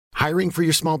Hiring for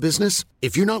your small business?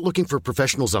 If you're not looking for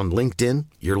professionals on LinkedIn,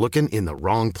 you're looking in the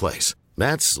wrong place.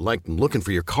 That's like looking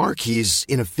for your car keys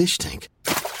in a fish tank.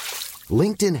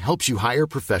 LinkedIn helps you hire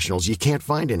professionals you can't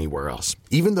find anywhere else,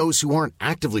 even those who aren't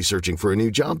actively searching for a new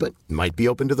job but might be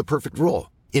open to the perfect role.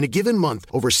 In a given month,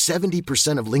 over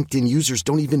 70% of LinkedIn users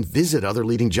don't even visit other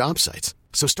leading job sites.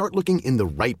 So start looking in the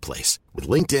right place. With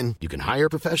LinkedIn, you can hire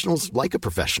professionals like a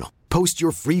professional. Post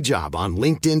your free job on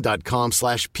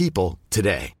linkedin.com/people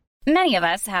today. Many of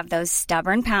us have those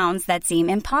stubborn pounds that seem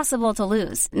impossible to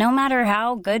lose, no matter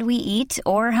how good we eat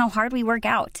or how hard we work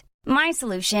out. My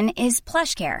solution is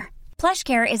PlushCare.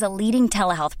 PlushCare is a leading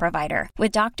telehealth provider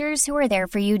with doctors who are there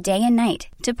for you day and night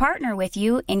to partner with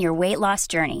you in your weight loss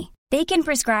journey. They can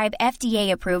prescribe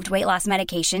FDA-approved weight loss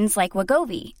medications like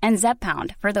Wegovy and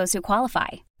Zepbound for those who qualify.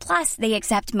 Plus, they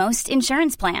accept most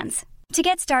insurance plans. To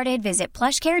get started, visit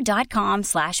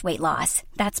plushcare.com/weightloss.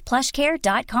 That's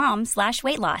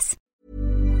plushcare.com/weightloss.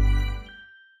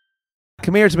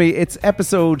 Come here to me. It's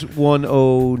episode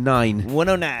 109.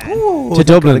 109. Ooh, To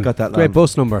Dublin. Got that Great long.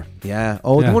 bus number. Yeah.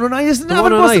 Oh, Yeah. the 109 isn't The that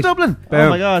what it was to 109. Dublin? Oh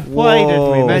my God. Why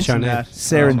didn't we mention that?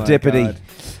 Serendipity.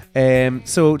 Oh my God.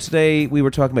 So today we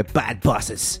were talking about bad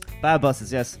bosses. Bad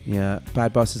buses, yes. Yeah,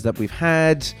 bad bosses that we've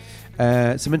had.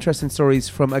 Some interesting stories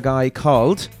from a guy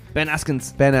called Ben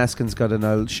Askins. Ben Askins. Got an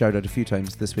old shout out a few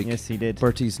times this week. Yes, he did.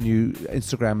 Bertie's new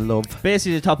Instagram love.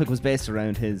 Basically, the topic was based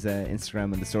around his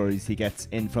Instagram and the stories he gets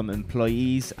in from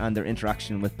employees and their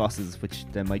interaction with bosses, which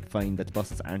they might find that the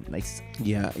bosses aren't nice.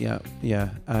 Yeah.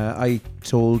 I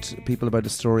told people about a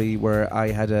story where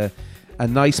I had a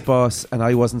nice boss and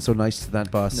I wasn't so nice to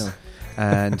that boss. No.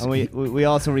 And And we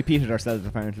also repeated ourselves,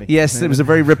 apparently. yes, it was a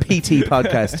very repeaty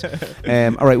podcast.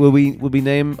 All right, will we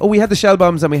name? Oh, we had the Shell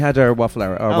Bombs and we had our Waffle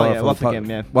Hour. Our Waffle Game,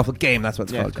 yeah. Waffle Game, that's what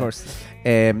it's Yeah, called. of course.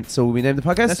 So will we name the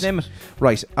podcast? Let's name it.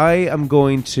 Right, I am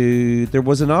going to. There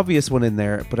was an obvious one in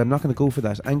there, but I'm not going to go for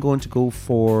that. I'm going to go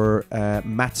for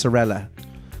mozzarella.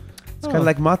 It's kind of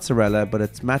like mozzarella, but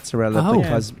it's mozzarella Oh.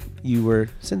 because you were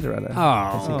Cinderella.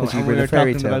 Oh. Because you and were we the were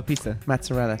fairy talking tale. about pizza.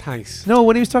 Mozzarella. Thanks. No,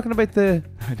 when he was talking about the.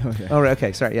 I know, yeah. Oh, right,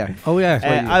 okay, sorry, yeah. Oh,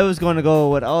 yeah. I was going to go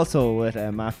with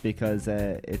Matt because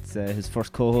it's his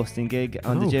first co-hosting gig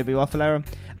on the JB Waffle Hour,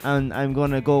 and I'm going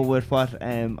to go with what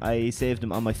I saved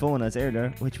him on my phone as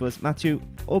earlier, which was Matthew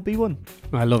OB1.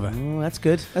 I love it. Oh, that's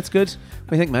good. That's good. What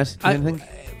do you think, Matt? Do you think?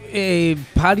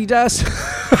 Paddy Das.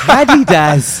 Paddy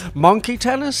Das. Monkey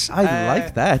tennis. I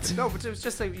like that. No, but it was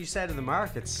just like you said in the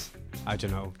markets. I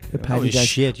don't know. The Oh, Paddy Das.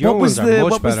 shit. Your ones are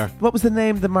much better. What was the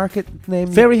name? The market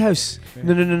name? Fairy House.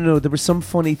 No. There was some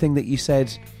funny thing that you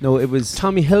said. No, it was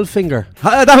Tommy Hilfiger.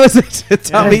 Ah, that was it.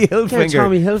 Tommy Hilfiger.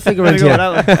 Tommy Hilfiger. Gonna go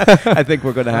with that one. I think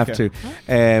we're going to have to.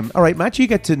 All right, Matt, you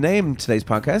get to name today's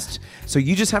podcast. So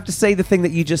you just have to say the thing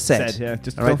that you just said. Yeah,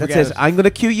 just all right, don't that's forget it. it. I'm going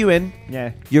to cue you in.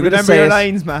 Yeah. You're going to Remember say your it.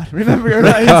 lines, Matt. Remember your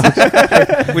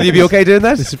lines. Will you be okay doing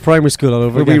that? This is primary school all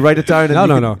over Will again. we write it down? and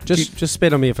No. you can- Just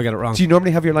spit on me if I get it wrong. Do you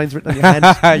normally have your lines written on your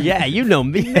hand? Yeah, you know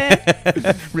me, man.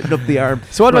 Written up the arm.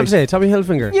 So what do I Right. say? Tommy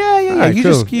Hilfiger. Yeah. Alright, You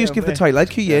cool. just Yeah, give the okay. title. I'll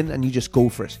cue you in and you just go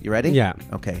for it. You ready? Yeah.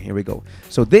 Okay, here we go.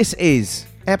 So this is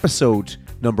episode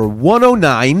number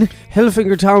 109.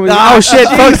 Hilfiger Tommy. Oh, shit,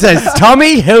 fuck says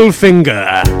Tommy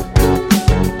Hilfiger.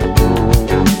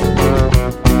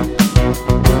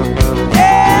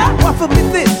 Yeah, waffle me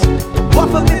this,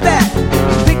 waffle me that.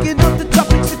 Thinking of the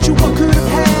topics that you all could have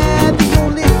had. The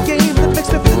only game that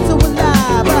makes me feel so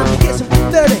alive. I'm guessing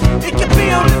for 30, it could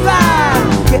be only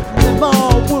 5. Getting them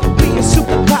all would be a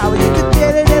superpower. You could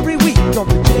get it every week on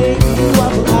the JB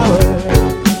Waffle Hour.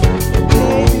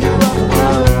 JB Waffle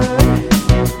Hour.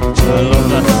 I love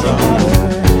that song.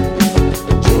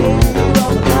 JB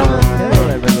Waffle Hour. Hello,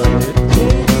 everybody.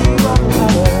 JB Waffle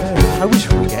Hour. How was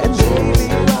your weekend? JB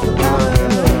Waffle Hour.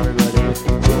 Hello, everybody.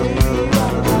 JB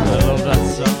Waffle Hour. I love that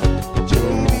song.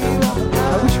 JB Waffle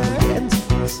Hour. How was your weekend?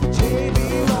 JB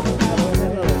Waffle Hour.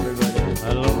 Hello, everybody. I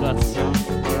love that song.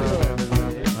 Hello,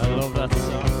 everybody. I love that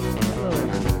song. Hello,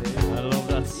 everybody. I love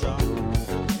that song.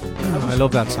 I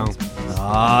love that song.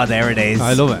 Ah, there it is.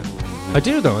 I love it. I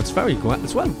do though. It's very good.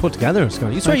 It's well put together.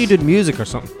 Scott. You swear you did music or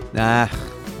something? Nah,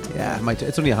 yeah,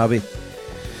 it's only a hobby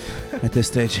at this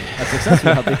stage. A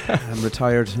successful hobby. I'm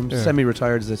retired. I'm Yeah.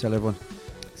 semi-retired, as I tell everyone.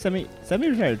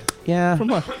 Semi-retired. Yeah, From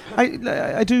what?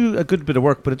 I do a good bit of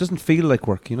work, but it doesn't feel like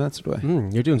work. You know, that's the way.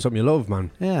 You're doing something you love,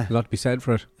 man. Yeah, A lot to be said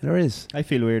for it. there is. I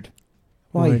feel weird.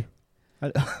 Why?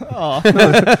 Oh.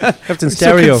 Captain So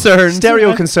Stereo. concerned.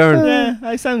 Stereo concern. Yeah,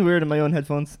 I sound weird in my own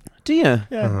headphones. Do you? Yeah.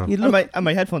 Uh-huh. You Are look,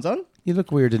 my headphones on? you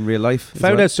look weird in real life. as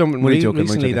Found well. out something Only joking, only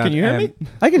recently joking. that Can you hear me?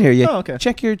 I can hear you. Oh, okay.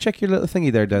 Check your little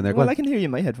thingy there down there. Go Well, on. I can hear you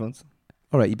in my headphones.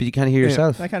 All right, but you can't hear Yeah.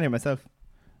 yourself. I can't hear myself.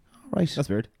 Right. That's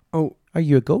weird. Oh, Are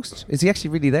you a ghost? Is he actually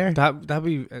really there? That'd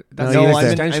be that's No, an I'm I'm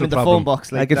existential in the problem. phone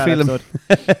box. Like I could that feel him.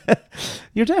 episode.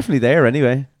 You're definitely there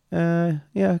anyway.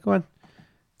 Yeah, go on.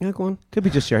 Yeah, go on. Could be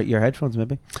just your headphones,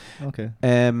 maybe. Okay.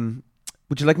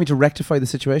 Would you like me to rectify the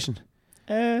situation?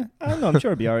 I don't know. I'm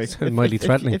sure it'll be alright. Sounded mildly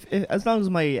threatening. If, as long as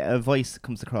my voice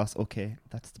comes across, okay,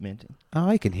 that's the main thing. Oh,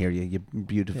 I can hear you, you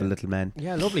beautiful Yeah. little man.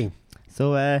 Yeah, lovely.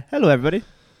 So, hello everybody.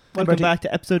 Welcome Bertie. back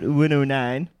to episode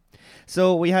 109.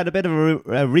 So we had a bit of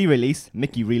a re-release.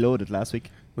 Mickey Reloaded last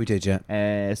week. We did,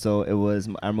 yeah. So it was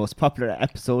our most popular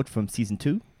episode from season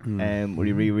 2. Mm.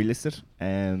 We re-released it.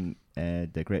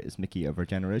 The greatest Mickey of our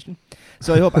generation.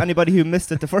 So I hope anybody who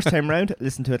missed it the first time round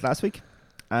listened to it last week.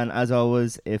 And as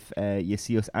always, if you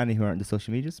see us anywhere on the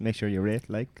social medias, make sure you rate,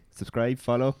 like, subscribe,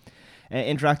 follow,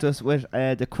 interact us with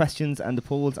the questions and the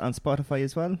polls on Spotify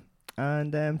as well.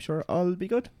 And I'm sure all will be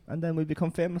good. And then we'll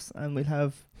become famous and we'll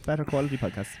have better quality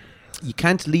podcasts. You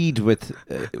can't lead with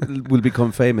will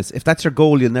become famous. If that's your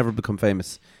goal, you'll never become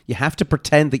famous. You have to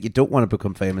pretend that you don't want to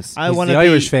become famous. I He's want the to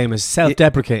Irish famous,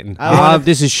 self-deprecating. I wanna-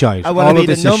 This is shite. I want All to of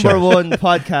be this the is number shite. one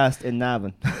podcast in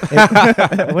Navan.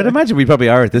 I would imagine we probably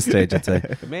are at this stage. I'd say.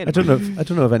 Man, I don't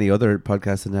know of any other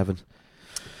podcasts in heaven.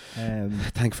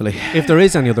 Thankfully, If there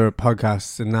is any other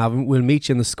podcasts in Navan, we'll meet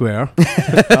you in the square Oh,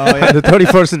 yeah. the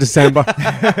 31st of December,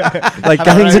 like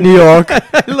gangs in New York,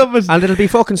 I love it. and it'll be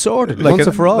fucking sorted once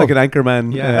and for all. like an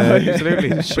anchorman. Yeah, absolutely.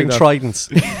 Bring off. tridents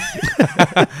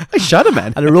I shot a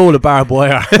man. and a roll of barbed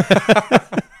wire.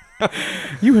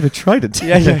 You had a trident.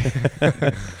 yeah.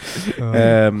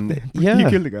 Yeah. You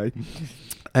killed the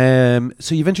guy.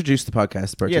 So you've introduced the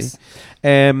podcast, Bertie. Yes.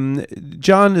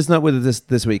 John is not with us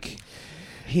this week.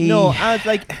 No,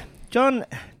 John,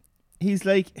 he's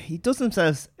like, he does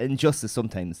himself injustice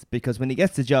sometimes because when he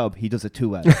gets the job, he does it too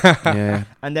well. Yeah.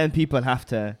 And then people have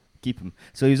to keep him.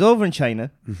 So he's over in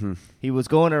China. Mm-hmm. He was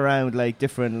going around like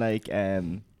different like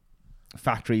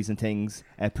factories and things,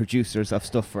 producers of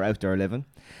stuff for outdoor living.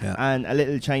 Yeah. And a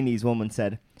little Chinese woman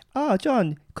said, "Oh,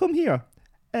 John, come here.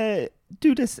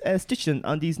 Do this stitching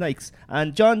on these Nikes."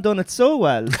 And John done it so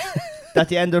well that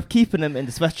they ended up keeping him in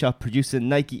the sweatshop producing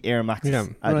Nike Air Maxes. Yeah,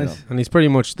 I don't know. And he's pretty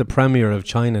much the premier of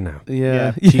China now.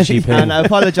 Yeah. Xi Jinping. And I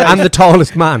apologize. And the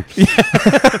tallest man.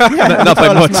 not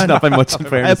by much. Not by much. In I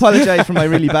fairness. apologize for my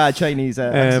really bad Chinese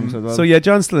accent as well. So yeah,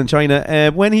 John's still in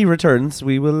China. When he returns,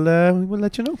 we will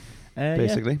let you know.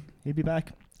 Basically, he'll be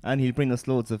back and he'll bring us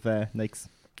loads of Nikes.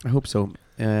 I hope so.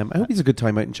 I hope he's a good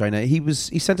time out in China.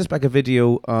 He sent us back a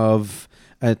video of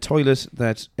a toilet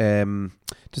that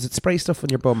does it spray stuff on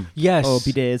your bum Yes. Oh,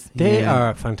 bidets. They Yeah.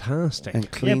 are fantastic. and Yeah,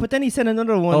 clean. but then he sent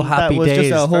another one Oh, that happy was days.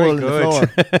 just a Very hole in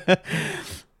the floor.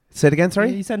 Say it again.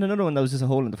 Sorry. He sent another one that was just a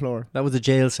hole in the floor. That was a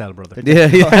jail cell, brother. Yeah.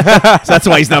 So that's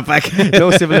why he's not back.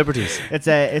 No civil liberties.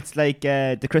 It's like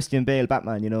the Christian Bale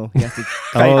Batman, you know. He has to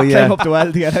Oh, yeah. climb up the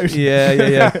well to get out.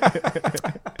 Yeah.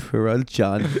 Poor old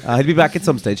John. He'll be back at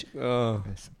some stage. Oh.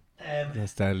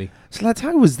 Yes, darling. So lads,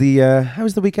 how was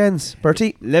the weekends,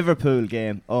 Bertie? Liverpool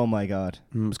game. Oh my god,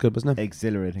 It was good, wasn't it?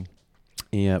 exhilarating.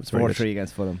 Yeah, it was very good. 4-3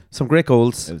 against Fulham. Some great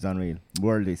goals. It was unreal.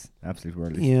 Worldies, absolute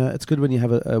worldies. Yeah, it's good when you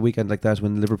have a weekend like that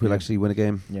when Liverpool Yeah. actually win a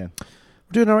game. Yeah.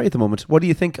 We're doing all right at the moment. What do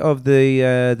you think of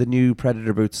the new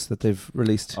Predator boots that they've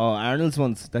released? Oh, Arnold's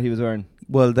ones that he was wearing.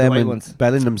 Well, them white and ones.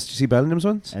 Bellingham's. Did you see Bellingham's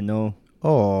ones? And no,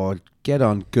 Oh, get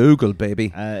on Google,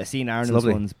 baby. I seen Arnold's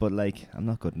lovely. ones, but like I'm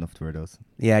not good enough to wear those.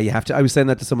 Yeah, you have to. I was saying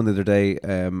that to someone the other day.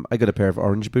 I got a pair of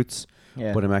orange boots,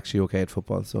 Yeah. but I'm actually okay at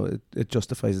football, so it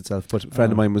justifies itself. But a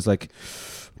friend of mine was like,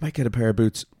 might get a pair of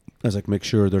boots. I was like, make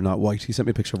sure they're not white. He sent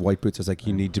me a picture of white boots. I was like,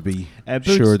 you need to be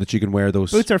Boots, sure that you can wear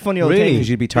those. boots are funny old Really? things. Because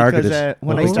you'd be targeted. Because,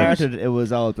 when Oh. I started, it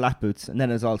was all black boots, and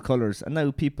then it was all colours. And now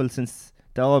people, since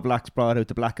the All Blacks brought out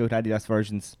the blackout Adidas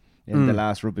versions in the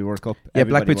last Rugby World Cup, Yeah,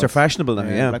 black everybody boots are wants- fashionable now.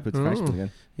 Yeah, black boots are fashionable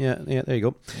again. yeah. There you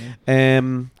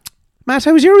go. Matt,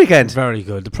 how was your weekend? Very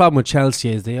good. The problem with Chelsea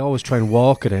is they always try and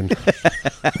walk it in.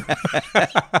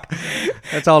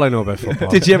 That's all I know about football.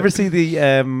 Did you ever see the?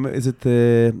 Is it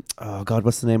the? Oh God,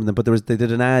 what's the name of them? But they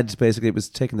did an ad. Basically, it was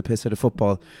taking the piss out of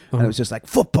football, and it was just like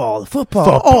football,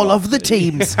 all of the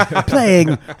teams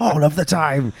playing all of the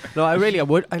time. No, I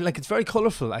would. I like it's very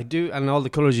colourful. I do, and all the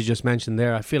colours you just mentioned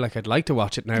there. I feel like I'd like to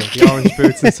watch it now. The orange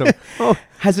boots and stuff. Oh,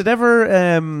 has it ever?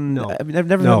 No. I mean, I've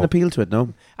never No. had an appeal to it.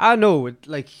 No. I know,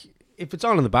 like if it's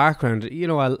on in the background, you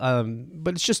know, I'll.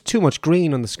 But it's just too much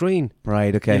green on the screen.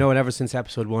 Right. Okay. You know, and ever since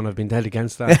episode 1, I've been dead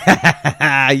against that.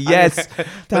 Yes.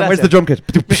 that's Where's it. the drum kit?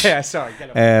 Yeah, sorry. Get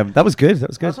up. That was good. That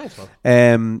was good. Thanks,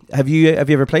 man. Have you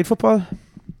ever played football?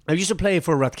 I used to play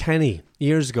for Rathkenny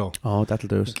years ago. Oh, that'll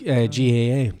do it.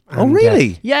 GAA. Oh, And,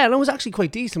 really? yeah, and I was actually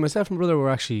quite decent. Myself and my brother were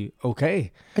actually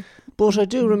okay. But I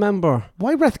do remember.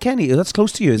 Why Rathkenny? Oh, that's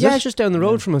close to you, is it? Yeah, it's just down the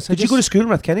road from us. Did you go to school in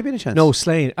Rathkenny by any chance? No,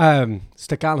 Slane.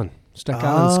 Stickallen School.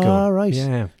 Ah, right.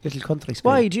 Yeah. Little country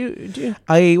school. Why do you?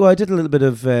 I did a little bit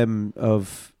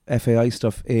of FAI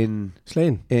stuff in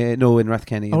Slane. in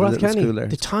Rathkenny. Oh, in the little school Rathkenny. there.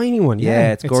 The tiny one.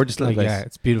 Yeah, it's gorgeous little place. Yeah,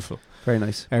 it's beautiful. Very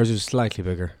nice. Ours is slightly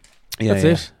bigger. Yeah, That's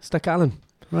yeah. it. Stickallen.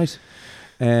 Right.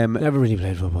 Never really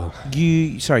played football.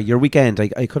 Your weekend.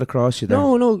 I cut across you there.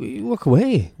 No, you walk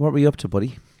away. What were you up to,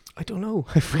 buddy? I don't know.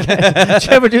 I forget. Do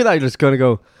you ever do that? You're just going to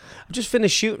go, I've just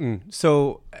finished shooting.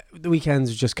 So the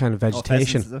weekends are just kind of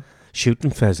vegetation.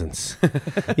 Shooting pheasants.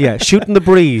 Yeah, shooting the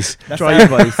breeze. Try your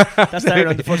voice. That started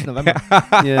on the 1st of November.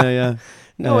 Yeah.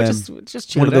 No, just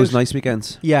chilled one of those out. nice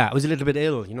weekends. Yeah, I was a little bit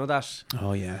ill. You know that?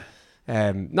 Oh yeah.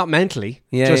 Not mentally,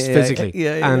 Yeah, just yeah, physically.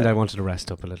 yeah, and yeah. I wanted to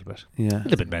rest up a little bit. Yeah. A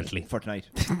little bit mentally. For tonight.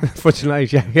 For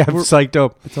tonight, yeah, I'm psyched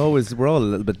up. It's always we're all a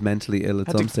little bit mentally ill at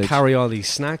Had some to stage. carry all these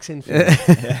snacks in. For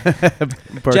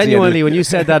Bertie Genuinely, when you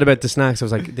said that about the snacks, I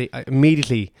was like,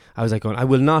 immediately, I was like, going, I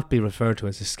will not be referred to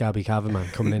as a scabby cabin man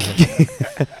coming in here.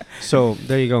 So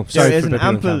there you go. Sorry There is for an the people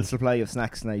in ample town. supply of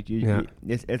snacks tonight. Yeah.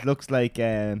 It looks like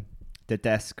the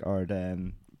desk or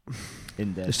the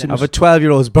in the. There's den. Of a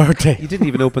 12-year-old's birthday. You didn't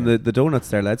even open the donuts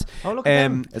there, lads. Oh, look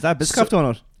Is that Biscoff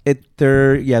donut?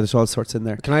 There's all sorts in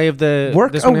there. Can I have the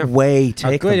Work this one here? away,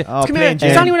 take Good. them. Oh, Come here. plain Does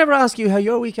Jane. anyone ever ask you how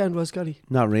your weekend was, Scotty?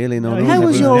 Not really, no. No, no he's How one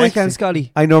was ever- your next weekend, thing.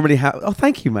 Scotty? I normally have. Oh,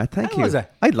 thank you, Matt. Thank How you. was it?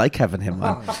 I like having him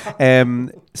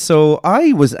on. So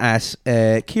I was at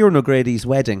Kieran O'Grady's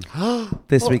wedding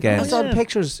this I weekend. saw the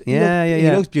pictures. Yeah, He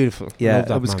yeah. looks beautiful. Yeah, Love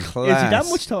that it was man. class. Is he that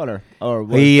much taller? Or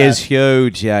was He that- is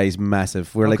huge. Yeah, he's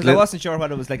massive. We're like Because I wasn't sure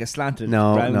whether it was like a slanted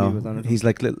ground he was on no. it. He's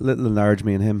like little enlarged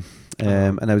me and him.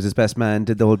 And I was his best man.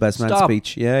 Did the whole best man Stop.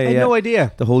 speech. Yeah, I yeah, had yeah. no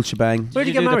idea. The whole shebang. Where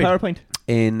did you do get the married? PowerPoint?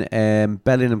 In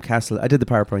Bellingham Castle. I did the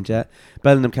PowerPoint. Yeah,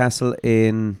 Bellingham Castle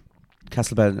in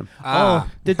Castle Bellingham. Ah.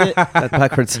 Did they That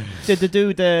backwards. did they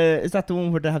do the? Is that the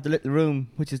one where they have the little room,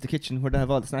 which is the kitchen, where they have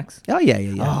all the snacks? Oh yeah,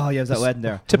 yeah, yeah. Oh, yeah, it was that wedding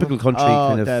there. Typical country Oh,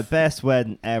 kind of. the best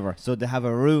wedding ever. So they have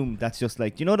a room that's just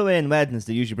like, do you know the way in weddings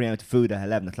they usually bring out the food at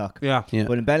 11 o'clock? Yeah. Yeah.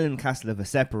 But in Bellingham Castle they have a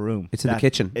separate room. It's in the that-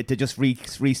 kitchen. They just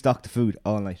restock the food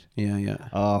all night. Yeah, yeah.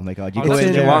 Oh my god, Oh, you go that's in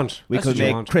what you there. want. We That's could what you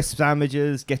make want. crisp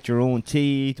sandwiches, get your own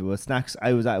tea. There was snacks.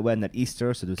 I was at a wedding at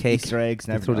Easter, so there was Cake. Easter eggs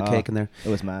and They throw everything. the cake in there. It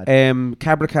was mad.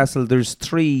 Cabra Castle. There's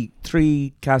three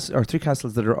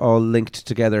castles that are all linked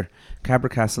together. Cabra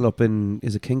Castle up in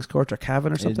is it King's Court or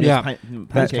Cavan or something? Yeah.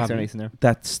 Pancakes Cabin. are nice in there.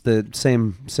 That's the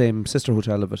same sister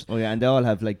hotel of it. Oh yeah, and they all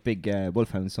have like big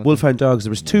wolfhounds. don't they? Wolfhound dogs. There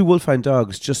was two wolfhound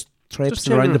dogs just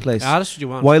traipsing around the place Ah, that's what you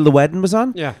want. while the wedding was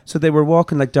on. Yeah. So they were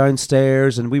walking like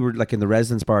downstairs, and we were like in the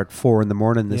residence bar at 4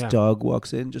 a.m. This Yeah. dog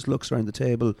walks in, just looks around the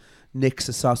table, nicks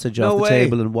a sausage No off the way.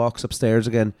 table, and walks upstairs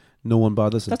again. No one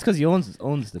bothers him. That's because he owns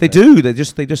the They place. do. They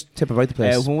just tip about the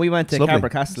place. When we went to It's lovely. Cabra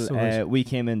Castle, So nice. we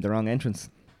came in the wrong entrance.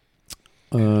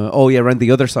 Oh yeah, around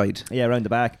the other side. Yeah, around the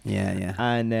back. Yeah, yeah.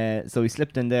 And so we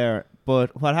slipped in there.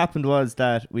 But what happened was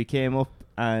that we came up,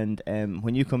 and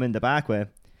when you come in the back way,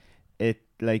 it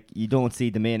like you don't see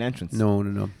the main entrance.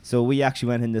 No. So we actually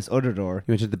went in this other door,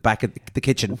 You went to the back of the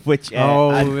kitchen. which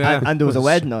Oh, and, yeah. and there was a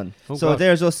wedding on. Oh, so God.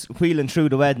 there's us wheeling through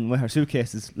the wedding with our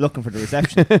suitcases, looking for the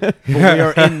reception. But we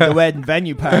were in the wedding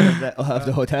venue part of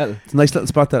the hotel, It's a nice little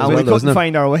spot that as and well, we though, isn't couldn't it?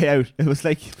 find our way out. It was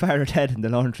like Father Ted in the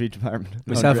laundry department.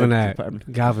 Myself Laundry and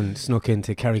department. Gavin snuck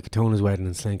into Kerry Katona's wedding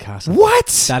in Slane Castle. What?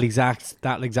 That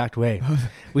exact way.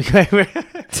 we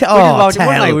just Oh, walked, one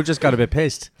night tell. we just got a bit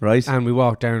pissed, Right. and we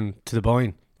walked down to the Boyne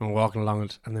and we're walking along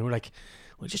it, and they were like,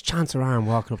 "We'll just chance our arm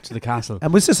walking up to the castle."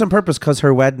 And was this on purpose because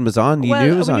her wedding was on? You well,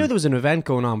 knew it was we on? knew there was an event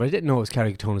going on, but I didn't know it was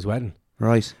Kerry Katona's wedding.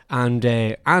 Right. And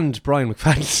Brian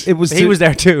McFadden, It was he too- was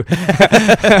there too.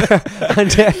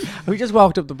 And we just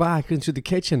walked up the back into the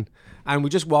kitchen, and we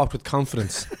just walked with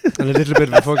confidence and a little bit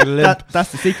of a fucking limp.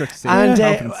 That's the secret. To And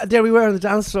confidence. there we were on the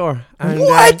dance floor. And,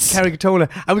 What? Kerry Katona,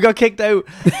 and we got kicked out,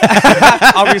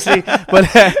 obviously. But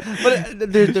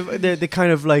the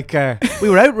kind of like we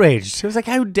were outraged. It was like,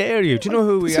 how dare you? Do you know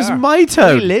who we This are? is my We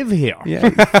town. live here. Yeah,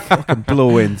 you fucking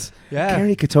blow-ins. Yeah.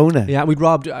 Kerry Katona. Yeah, we'd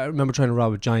robbed. I remember trying to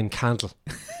rob a giant candle.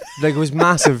 Like it was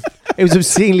massive. It was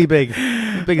obscenely big.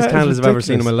 The biggest That is candles I've ever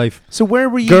seen in my life. So where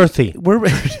were you? Girthy. Where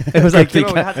It was like girthy you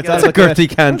know, we had to that's get a out girthy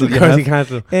candle. you Girthy have.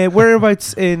 candle.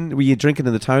 Whereabouts were you drinking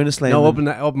in the town of Slane? No, up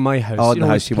in my house. Oh, in know, the we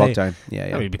house used you to walked play- down. Yeah, Oh,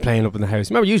 yeah. you'd be playing up in the house.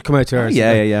 Remember, you used to come out to ours.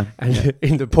 Yeah. And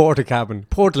in the porter cabin,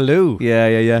 Portaloo.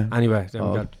 Yeah. Anyway, then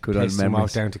Oh, we got good old pissed and memories.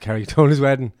 walked down to Kerry Katona's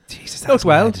wedding. Jesus, Looked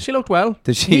well. She looked well.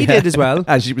 Did she? He did as well.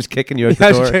 As she was kicking you out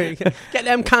the door. Get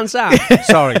them cans out.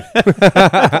 Sorry.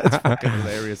 Fucking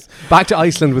hilarious. Back to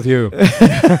Iceland with you.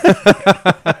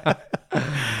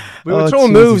 We were Oh, throwing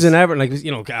Jesus. moves and everything, like,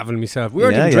 you know, Gavin and myself. We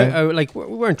weren't Yeah, even yeah. like we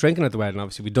weren't drinking at the wedding.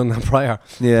 Obviously, we'd done that prior.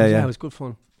 Yeah, But yeah. it was good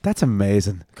fun That's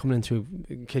amazing. coming into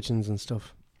kitchens and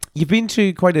stuff. You've been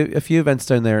to quite a few events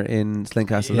down there in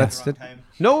Slincastle. Yeah. That's it.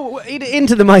 No,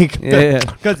 into the mic. Yeah.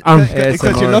 Because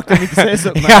ASMR. you looked at me to say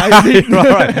something.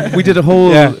 We did a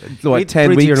whole Yeah. what, 10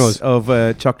 Breathe to your weeks nose.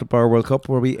 of Chocolate Bar World Cup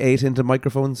where we ate into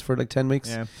microphones for like 10 weeks.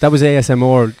 Yeah. That was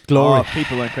ASMR glory. Oh,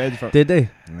 people went crazy for it. Did they?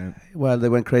 Yeah. Well, they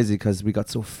went crazy because we got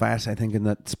so fat, I think, in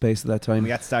that space at that time. We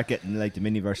got to start getting like the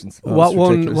mini versions. Oh, What it's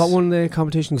won? ridiculous. What won the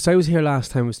competition? Because I was here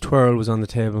last time. Was Twirl was on the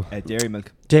table. Dairy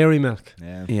milk. Dairy milk.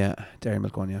 Yeah. Yeah, Dairy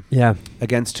Milk won, yeah. Yeah.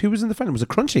 Against who was in the final? Was it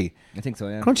Crunchy? I think so,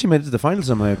 yeah. Crunchy made it to the final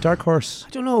somehow. Dark Horse. I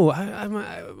don't know.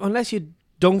 Unless you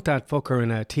dunk that fucker in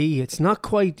a tea, it's not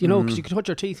quite. You know, because you could touch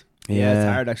your teeth. Yeah,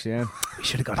 it's hard actually, yeah. We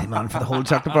should have got him on for the whole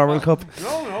Chocolate Bar World Cup.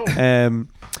 No.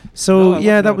 So No, I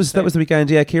yeah, wouldn't that know was what to the weekend.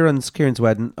 Yeah, Kieran's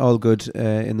wedding, all good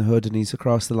in the hood, and he's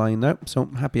across the line now. So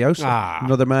happy out. Ah.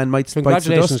 Another man might bite the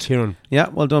Congratulations, dust. Kieran. Yeah,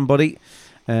 well done, buddy.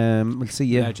 We'll see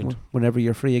you Legend. whenever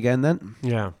you're free again. Then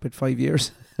Yeah. about 5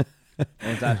 years.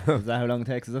 Is that how long it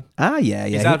takes, is it? Ah, yeah,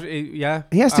 yeah. Is that, yeah.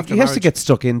 he has to after he has to marriage? get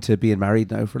stuck into being married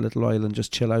now for a little while and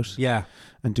just chill out Yeah.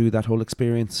 and do that whole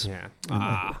experience. Yeah.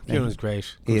 Yeah. Kieran's great.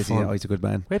 He Good is, fun. yeah, he's a good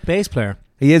man. Great bass player.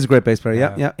 He is a great bass player.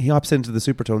 Yeah, Yeah. yeah. He hops into the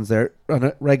supertones there on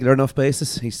a regular enough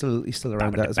basis. He's still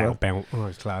around that as well. Oh,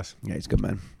 it's class. Yeah, he's a good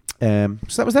man.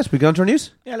 So that was that. We go on to our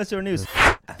news. Yeah, let's do our news.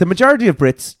 The majority of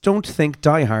Brits don't think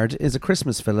Die Hard is a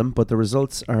Christmas film, but the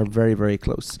results are very, very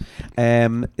close.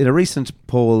 In a recent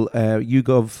poll,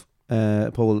 YouGov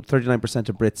poll, 39%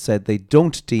 of Brits said they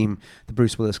don't deem the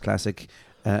Bruce Willis classic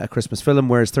a Christmas film,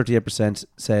 whereas 38%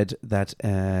 said that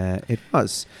it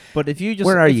was. But if you just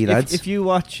Where are you, lads? If you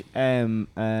watch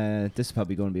this is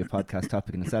probably going to be a podcast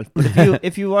topic in itself. But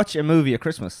if you watch a movie at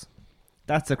Christmas,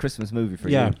 that's a Christmas movie for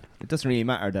Yeah. you. It doesn't really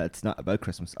matter that it's not about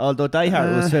Christmas. Although Die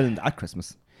Hard was filmed at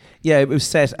Christmas. Yeah, it was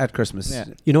set at Christmas. Yeah.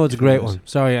 You know, it's a great one.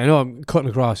 Sorry, I know I'm cutting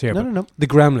across here. No, but no, no. The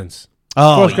Gremlins.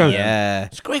 Oh, First Gremlins. yeah.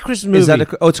 It's a great Christmas movie. Is that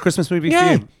it's a Christmas movie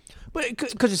Yeah. for you? But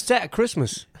because it's set at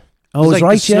Christmas. Oh, There's it's like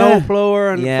right, the yeah. snow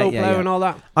blower and Yeah, the yeah, plow yeah. and all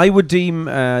that. I would deem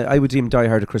Die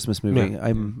Hard a Christmas movie. Yeah.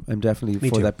 I'm definitely Me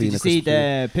for too. that being Did you a see Christmas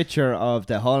movie. the picture of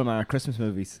the Hallmark Christmas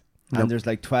movies? No. And there's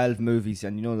like 12 movies,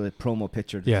 and you know the promo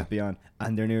picture that Yeah. is beyond,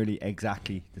 and they're nearly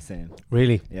exactly the same.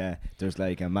 Really? Yeah, there's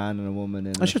like a man and a woman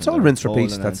in. I should it, all and rinse, they're repeat,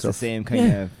 bowling, that and it's the stuff. same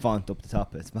kind of font up the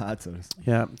top. It's mad. So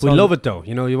Yeah, We love it though.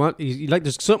 You know, you like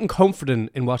there's something comforting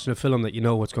in watching a film that you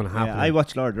know what's going to happen. yeah, I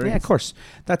watched Lord of the Yeah, Rings. of course.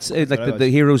 That's That's like what I the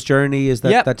watched. hero's journey is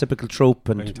that, Yeah. that typical trope,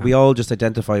 and Big time. we all just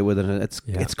identify with it, and it's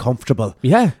Yeah. comfortable,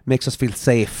 Yeah. makes us feel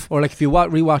safe. Or like if you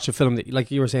rewatch a film that,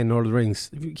 like you were saying, Lord of the Rings,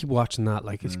 if you keep watching that,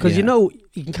 like it's because Yeah. you know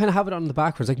you can kind of have it on the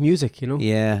backwards, like music, you know.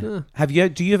 Yeah. Yeah.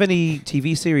 Do you have any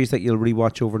TV series that you'll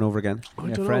rewatch over and over again? I Yeah,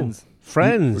 don't know. Friends.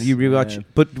 Friends. You rewatch, Yeah.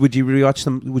 but would you rewatch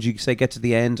them? Would you say get to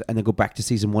the end and then go back to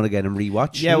season 1 again and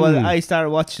rewatch? Yeah, well, Hmm. I started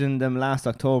watching them last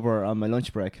October on my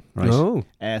lunch break. Right. Oh,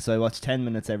 So I watched 10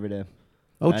 minutes every day.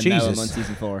 Oh, and Now I'm on Jesus.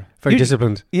 season 4. very You-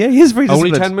 disciplined. Yeah, he is very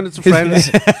Only disciplined. 10 minutes of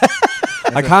Friends.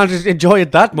 I can't enjoy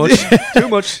it that much. Too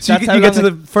much. So That's you how get to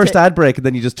long the first ad break and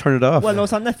then you just turn it off. Well, no,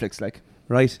 it's on Netflix, like.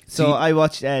 Right. So I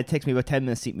watched. It takes me about 10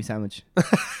 minutes to eat my sandwich,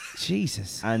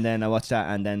 Jesus. and then I watch that,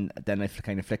 and then I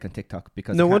kind of flick on TikTok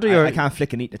because No I can't- wonder I, you're- I can't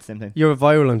flick and eat at the same time. You're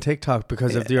viral on TikTok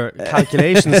because of your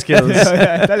calculation skills,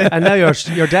 Yeah, tell you. and now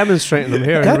you're demonstrating them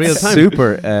here in That's real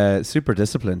time. super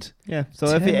disciplined. Yeah. So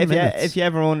 10 minutes. if you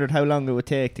ever wondered how long it would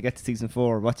take to get to season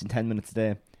 4, watching 10 minutes a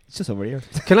day, it's just over here.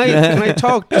 Can I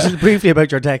talk just briefly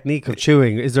about your technique of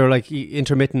chewing? Is there like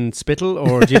intermittent spittle,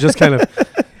 or do you just kind of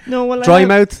No, well, dry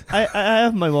mouth? I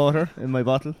have my water in my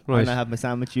bottle, Right. and I have my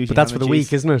sandwich usually. But that's ham for the and week,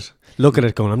 cheese. isn't it? Look at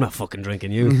it going, I'm not fucking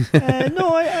drinking you.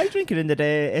 No, I drink it in the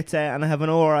day. It's and I have an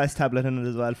ORS tablet in it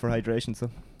as well for hydration. So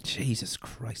Jesus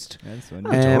Christ. yeah, that's fine.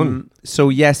 done. So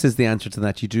yes is the answer to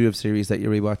that. You do have series that you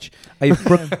rewatch.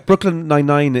 Brooklyn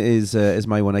Nine-Nine is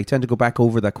my one. I tend to go back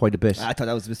over that quite a bit. I thought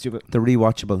that was a bit stupid. The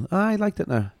rewatchable. I liked it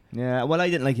now. Yeah, well, I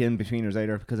didn't like the in-betweeners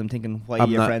either because I'm thinking, why I'm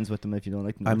are you not- friends with them if you don't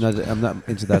like them? I'm much? not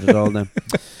into that at all now.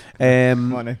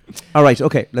 Come on now. All right,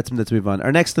 okay, let's move on.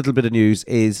 Our next little bit of news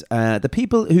is the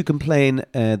people who complain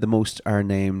the most are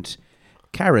named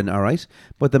Karen, all right?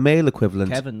 But the male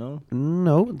equivalent... Kevin, no?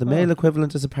 No, the male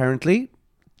equivalent is apparently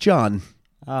John.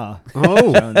 Ah.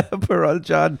 Oh. John, Poor old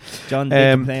John. John the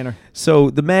big complainer.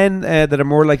 So the men that are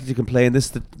more likely to complain,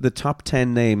 this is the top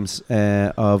 10 names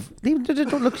of...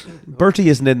 Don't look, Bertie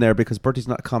isn't in there because Bertie's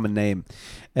not a common name.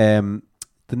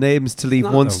 The the names to leave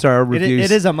Not 1-star reviews.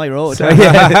 It is on my road. So,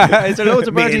 yeah. Is there loads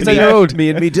of Me and birdies me, on your road? Me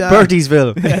and me dad.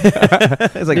 Birdiesville.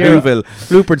 It's like Newville.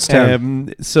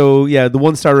 Rupertstown. So yeah, the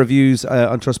 1-star reviews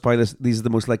on Trustpilot, these are the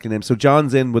most likely names. So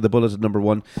John's in with a bullet at number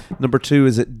 1. Number 2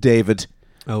 is it David.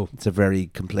 Oh. It's a very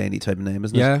complainy type of name,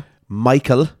 isn't it? Yeah.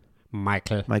 Michael's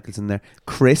in there.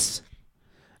 Chris.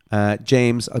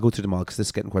 James. I'll go through them all because this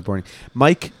is getting quite boring.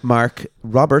 Mike, Mark,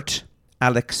 Robert,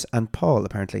 Alex and Paul,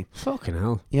 apparently. Fucking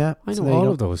hell. Yeah. I so know there you all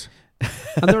go. of those.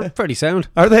 And they're pretty sound.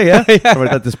 Are they? Yeah. Well,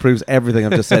 that disproves everything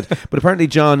I've just said. But apparently,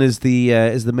 John is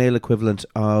the male equivalent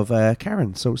of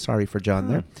Karen. So sorry for John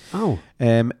there. Oh.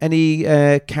 Any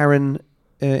Karen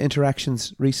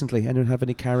interactions recently? Anyone have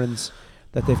any Karens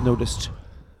that they've noticed?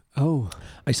 Oh.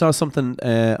 I saw something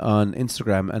on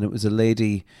Instagram, and it was a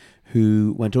lady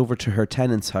who went over to her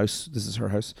tenant's house. This is her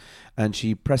house. And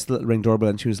she pressed the little ring doorbell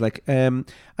and she was like, I'm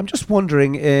just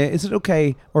wondering, is it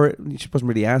okay? Or she wasn't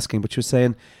really asking, but she was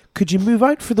saying, could you move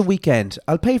out for the weekend?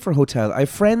 I'll pay for a hotel. I have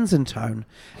friends in town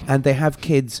and they have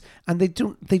kids and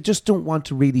they just don't want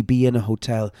to really be in a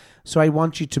hotel. So I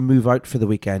want you to move out for the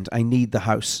weekend. I need the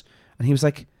house. And he was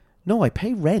like, no, I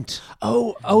pay rent.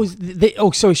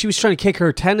 So she was trying to kick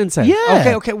her tenants out.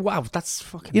 Yeah. Okay. Wow, that's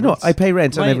fucking. You know, nuts. I pay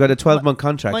rent and I've got a 12-month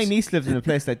contract. My niece lived in a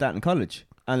place like that in college.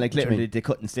 And like What do you literally mean? they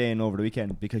couldn't stay in over the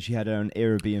weekend because she had her own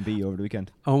Airbnb over the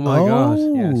weekend. Oh my god.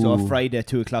 Yeah, so Ooh. a Friday at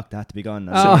 2 o'clock they had to be gone.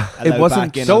 it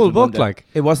wasn't Soul book like.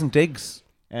 It wasn't digs.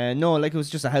 No, like it was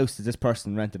just a house that this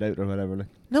person rented out or whatever. Like.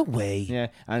 No way. Yeah,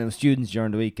 and it was students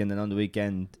during the week, and then on the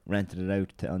weekend rented it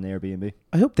out on Airbnb.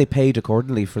 I hope they paid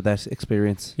accordingly for that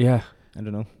experience. Yeah. I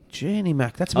don't know. Jenny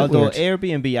Mac, that's a bit Although weird.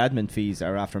 Airbnb admin fees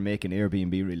are after making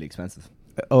Airbnb really expensive.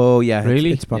 Oh yeah,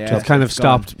 Really? It's popped Yeah. up. It's kind of It's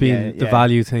gone. stopped being Yeah, the yeah.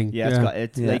 value thing. Yeah,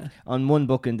 it's Yeah. like on one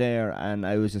booking there, and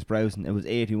I was just browsing. It was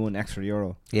 81 extra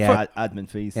euro. Yeah. for admin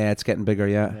fees. Yeah, it's getting bigger.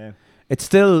 Yeah, Yeah. it's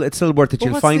still worth it. But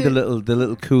You'll what's find the- the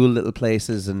little cool little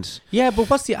places and Yeah, but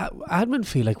what's the admin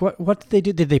fee? Like, what did they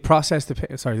do? Did they process the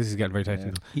Sorry, this is getting very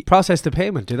technical. Yeah. Process the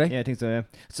payment, did they? Yeah, I think so. Yeah.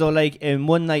 So like,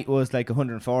 one night was like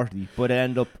 140, but it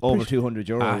ended up over 200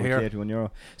 euro, here. 81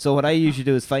 euro. So what I usually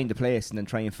do is find a place and then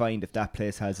try and find if that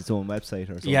place has its own website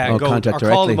or something. Yeah, Oh, go contact or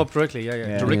call directly. them up directly. Yeah.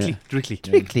 Yeah. Directly.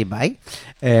 strictly by.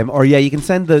 Or yeah, you can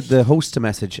send the host a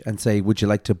message and say, "Would you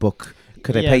like to book?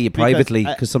 Could I Yeah, pay you because privately?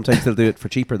 I- Because sometimes they'll do it for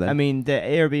cheaper then." I mean, the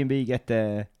Airbnb get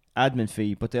the admin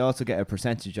fee, but they also get a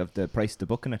percentage of the price of the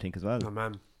booking, I think, as well. Oh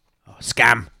man,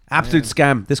 Scam, absolute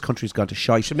scam. This country's gone to you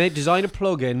shite. should design a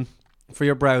plug-in for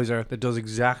your browser that does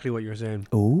exactly what you're saying.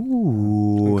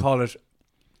 Ooh. And call it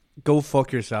 "Go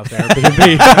fuck yourself"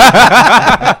 Airbnb.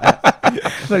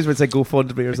 I was going to say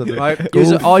GoFundMe or something. Right? Go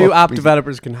Use it, all you fuck app me-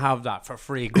 developers can have that for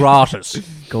free, gratis.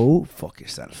 Go fuck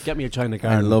yourself. Get me a China I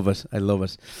garden. love it. I love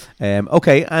it.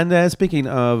 Okay, and speaking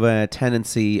of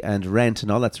tenancy and rent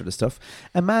and all that sort of stuff,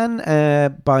 a man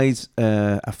buys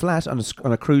a flat on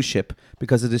a cruise ship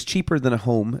because it is cheaper than a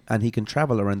home and he can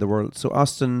travel around the world. So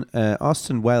Austin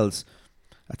Wells,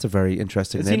 that's a very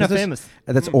interesting Is name. he not isn't it? famous?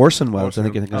 That's Orson Welles, I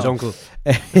think. His uncle.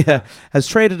 Yeah, has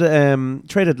traded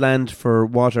land for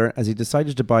water as he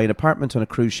decided to buy an apartment on a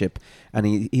cruise ship, and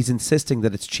he's insisting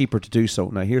that it's cheaper to do so.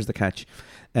 Now, here's the catch: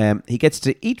 he gets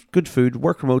to eat good food,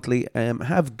 work remotely,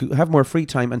 have more free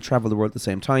time, and travel the world at the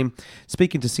same time.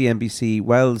 Speaking to CNBC,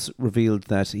 Wells revealed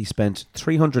that he spent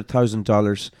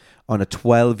 $300,000 on a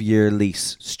 12-year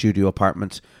lease studio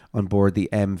apartment on board the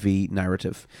MV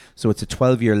Narrative. So it's a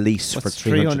 12-year lease for What's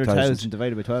 300,000. 300,000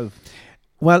 divided by 12?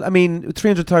 Well, I mean,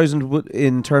 300,000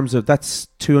 in terms of that's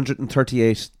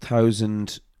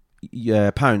 238,000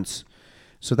 pounds.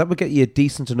 So that would get you a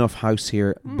decent enough house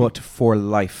here, but for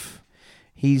life.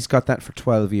 He's got that for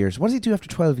 12 years. What does he do after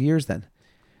 12 years then?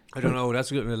 I don't know.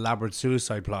 That's an elaborate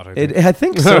suicide plot. I think. I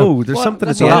think so. There's something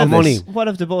at that's the a lot end of of this. money. What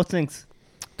if the boat sinks?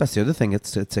 That's the other thing.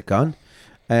 It's gone.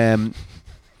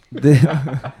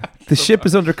 The ship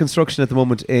is under construction at the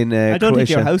moment in I don't think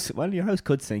Croatia. your house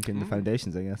could sink in the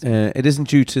foundations, I guess. It isn't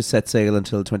due to set sail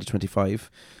until 2025,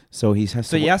 so he has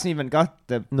So to. he hasn't even got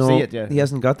the no, see it yet. he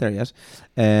hasn't got there yet.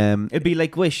 It'd be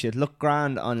like Wish. It'd look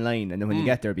grand online, and then when you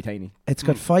get there, it'd be tiny. It's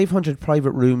got 500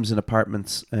 private rooms and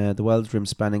apartments. The Wells room,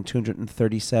 spanning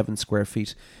 237 square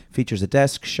feet, features a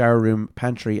desk, shower room,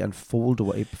 pantry, and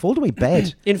fold-away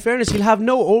bed. In fairness, he'll have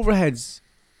no overheads.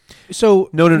 So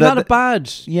No, not a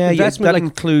bad Yeah, investment. that Like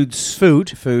includes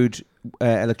food,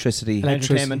 electricity,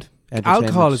 Entertainment.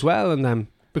 alcohol as well, and them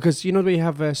because you know we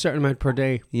have a certain amount per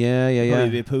day. Yeah. Probably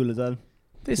be a pool as well.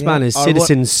 This Yeah. man is Or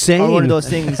citizen Or one insane. of those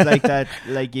things like that,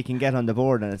 like you can get on the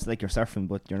board, and it's like you're surfing,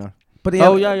 but you're not. But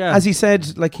yeah. as he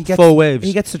said, like he gets Full waves.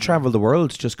 He gets to travel the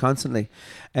world just constantly.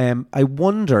 I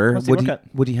wonder What's he work at?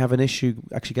 would he have an issue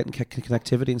actually getting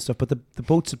connectivity and stuff? But the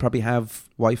boats would probably have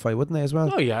Wi-Fi, wouldn't they, as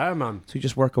well? Oh yeah, man. So you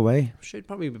just work away. Should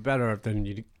probably be better than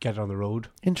you get on the road.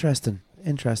 Interesting.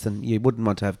 You wouldn't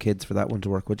want to have kids for that one to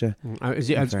work, would you?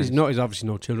 He's obviously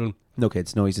no children. No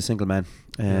kids. No, he's a single man.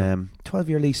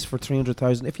 12-year lease for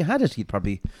 300,000. If you had it, he'd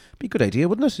probably be a good idea,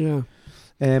 wouldn't it? Yeah.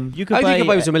 You could I buy, think if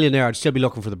I was a millionaire, I'd still be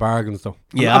looking for the bargains, though.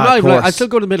 Yeah, I'm not of even. course. I'd still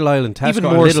go to Middle Island, Tesco, Even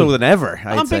more Lidl. so than ever,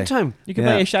 I'd I'm say. big time. you could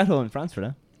buy a chateau in France for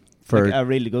that. For Like a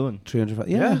really good one. 300.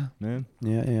 Yeah.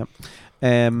 Yeah.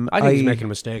 I think he's making a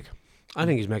mistake. I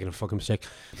think he's making a fucking mistake.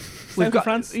 South of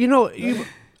France? You know,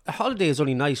 a holiday is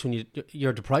only nice when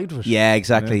you're deprived of it. Yeah,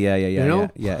 exactly. Yeah. You know?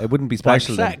 Yeah, it wouldn't be Like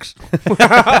special. then. sex.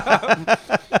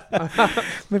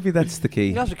 Maybe that's the key.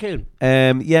 You have to kill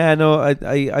him. Yeah, no,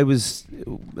 I was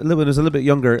when I was a little bit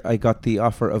younger. I got the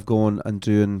offer of going and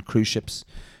doing cruise ships,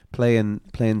 playing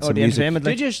some the music. entertainment,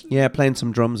 like- Did you? Yeah, playing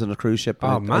some drums on a cruise ship.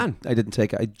 Oh, and I man. didn't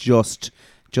take it. I just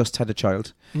had a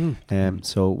child.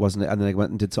 So it wasn't it, and then I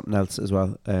went and did something else as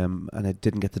well. And I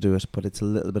didn't get to do it, but it's a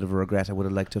little bit of a regret. I would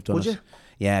have liked to have done Would it. you?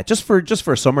 Yeah, just for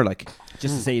a summer, like.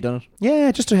 Just to say you done it.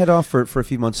 Yeah, just to head off for a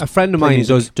few months. A friend of play mine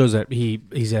music. does it.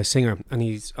 He's a singer and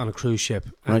he's on a cruise ship.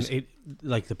 And Right.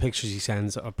 like the pictures he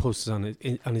sends or posts on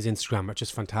his Instagram are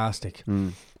just fantastic.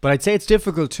 But I'd say it's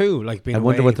difficult too. Like being I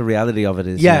wonder away. what the reality of it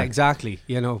is. Yeah, exactly.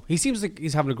 You know, he seems like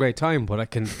he's having a great time, but I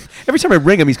can. Every time I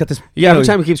ring him, he's got this. Yeah, every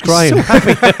time he keeps crying. So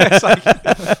happy.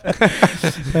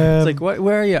 It's like,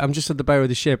 where are you? I'm just at the bow of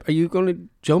the ship. Are you going to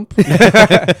jump?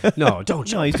 No, don't No,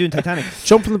 jump. he's doing Titanic.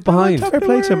 Jump from the behind. Fair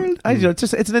play to him. I don't know,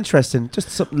 it's an interesting, just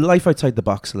some life outside the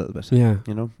box a little bit. Yeah.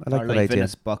 You know, I Or like that like idea.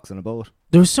 fitness box on a boat.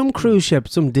 There was some cruise ship,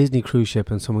 some Disney cruise ship,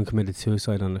 and someone committed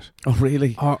suicide on it. Oh,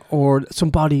 really? Or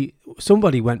somebody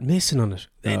went missing on it.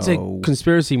 It's a No.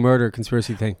 conspiracy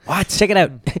thing. What? Check it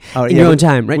out Oh, in yeah, your own we'll-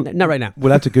 time. we'll- Not right now.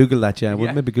 We'll have to Google that, yeah. We'll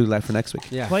Yeah. maybe Google that for next week.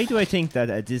 Yeah. Why do I think that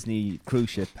a Disney cruise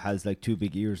ship has like two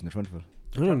big ears in the front of it?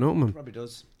 I don't know, man. Probably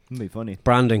does. It'd be funny.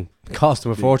 Branding cost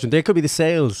them a fortune. They could be the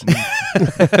sales.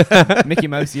 Mickey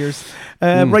Mouse ears.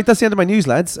 Right, that's the end of my news,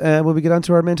 lads. Will we get on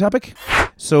to our main topic?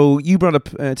 So you brought up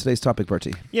today's topic,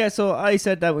 Bertie. Yeah, so I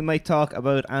said that we might talk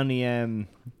about any,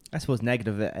 I suppose,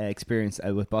 negative experience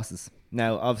with bosses.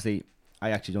 Now, obviously, I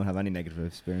actually don't have any negative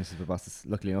experiences with bosses,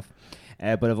 luckily enough.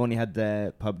 But I've only had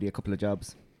probably a couple of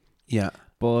jobs. Yeah.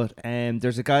 But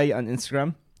there's a guy on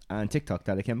Instagram and TikTok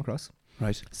that I came across.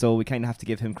 Right. So we kind of have to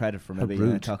give him credit for How maybe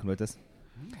rude. talking about this.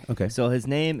 Okay. So his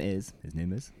name is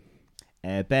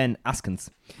Ben Askins.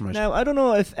 Right. Now, I don't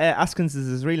know if Askins is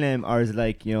his real name or is it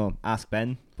like, Ask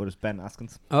Ben, but it's Ben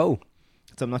Askins. Oh.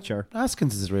 So I'm not sure.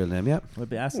 Askins is his real name, yeah. Would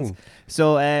be Askins.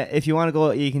 So if you want to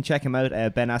go, you can check him out,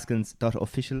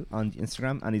 benaskins.official on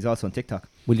Instagram, and he's also on TikTok.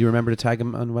 Will you remember to tag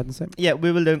him on Wednesday? Yeah,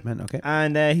 we will do. Man, okay.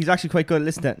 And he's actually quite good at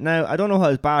listening to it. Now, I don't know what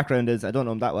his background is. I don't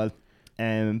know him that well.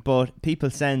 But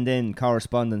people send in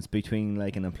correspondence between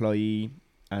like an employee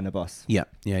and a boss. Yeah.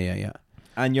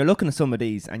 And you're looking at some of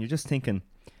these and you're just thinking,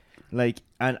 like,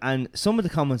 and some of the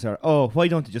comments are, oh, why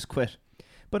don't you just quit?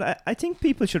 But I think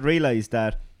people should realise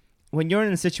that when you're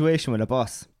in a situation with a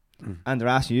boss and they're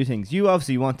asking you things, you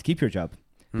obviously want to keep your job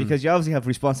because you obviously have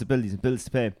responsibilities and bills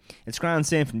to pay. It's grand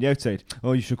saying from the outside,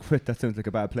 oh, you should quit, that sounds like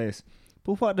a bad place.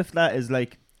 But what if that is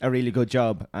like a really good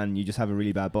job and you just have a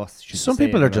really bad boss? Should you Some stay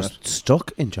people or are not? just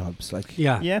stuck in jobs, like.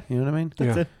 Yeah. Yeah, You know what I mean?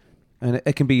 that's Yeah. it. And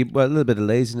it can be a little bit of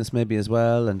laziness maybe as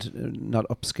well, and not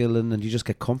upskilling, and you just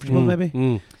get comfortable maybe.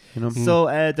 You know. So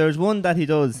there's one that he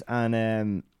does,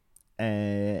 and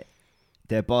the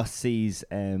boss sees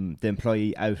the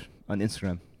employee out on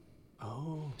Instagram.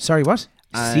 Sorry, what?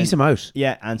 And- Sees him out.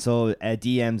 Yeah, and so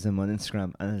DMs him on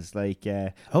Instagram, and it's like,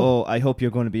 oh, I hope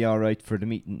you're going to be all right for the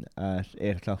meeting at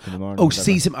 8 o'clock in the morning. Oh, whatever.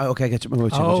 sees him. Oh, okay, I get you.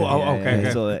 okay.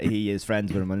 So he is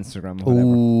friends with him on Instagram or whatever,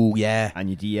 Oh, yeah. and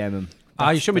you DM him.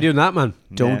 You shouldn't be doing that, man.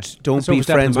 Don't That's be overstepping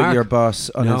friends the with mark. your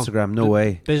boss on No. Instagram. No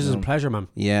way. Business No. and pleasure, man.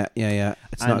 Yeah.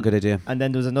 It's not a And- good idea. And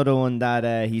then there was another one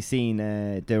that he seen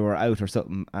they were out or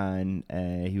something, and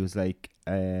he was like,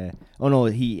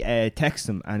 he texts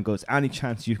him and goes, any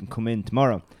chance you can come in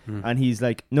tomorrow? And he's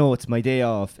like, no, it's my day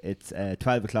off. It's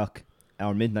 12 o'clock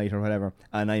or midnight or whatever,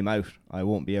 and I'm out. I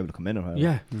won't be able to come in or whatever.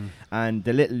 Yeah. And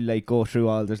the little like go through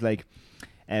all, there's like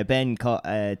Ben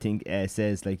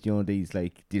says like, these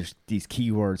like these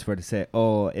keywords where they say,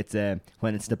 oh, it's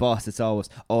when it's the boss, it's always,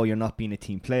 oh, you're not being a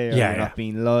team player, Yeah, you're not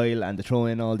being loyal, and they throw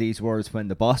in all these words when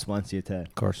the boss wants you to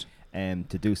Of course.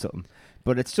 to do something.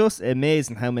 But it's just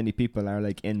amazing how many people are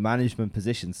like in management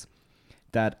positions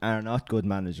that are not good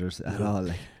managers at all.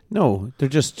 Like, No, they're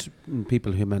just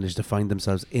people who manage to find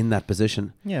themselves in that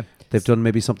position. Yeah. They've done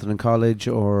maybe something in college,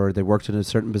 or they worked in a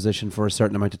certain position for a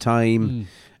certain amount of time.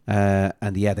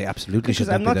 And yeah, they absolutely should.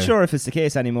 Because I'm not sure if it's the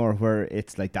case anymore where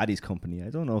it's like daddy's company. I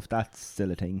don't know if that's still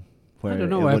a thing. Where I don't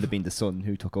know, it would have been the son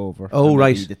who took over. Oh, and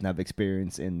right. He didn't have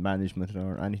experience in management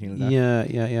or anything like that.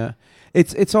 Yeah.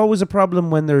 It's always a problem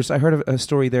when there's. I heard of a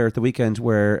story there at the weekend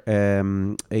where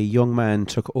a young man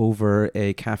took over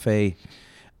a cafe.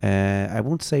 I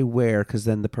won't say where, because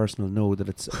then the person will know that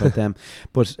it's about them.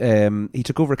 But he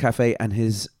took over a cafe, and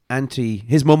his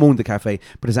mum owned the cafe,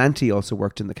 but his auntie also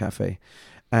worked in the cafe.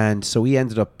 And so he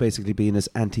ended up basically being his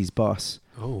auntie's boss.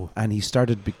 Oh. And he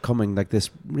started becoming like this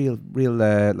real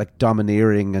like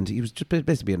domineering, and he was just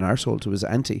basically an arsehole to his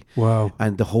auntie. Wow.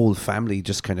 And the whole family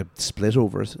just kind of split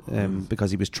over it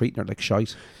because he was treating her like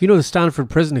shite. You know the Stanford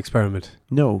prison experiment?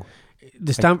 No.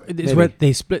 The Stanford is where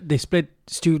they split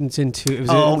students into. It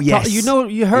was yes.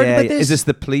 You heard about this? Is this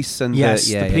the police and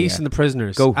the police and the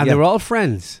prisoners? Go, and they were all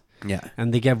friends. Yeah.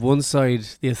 And they gave one side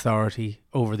the authority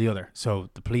over the other. So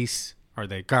the police or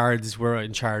the guards were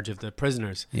in charge of the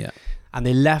prisoners. Yeah. And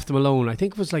they left them alone. I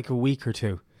think it was like a week or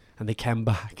two. And they came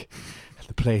back. And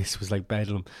the place was like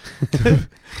bedlam.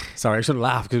 Sorry, I shouldn't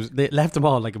laugh because they left them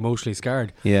all like emotionally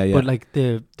scarred. Yeah. But like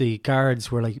the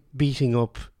guards were like beating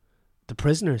up the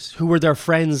prisoners who were their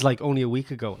friends like only a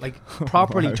week ago, like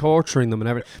properly torturing them and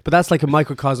everything. But that's like a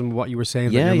microcosm of what you were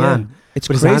saying about your man. It's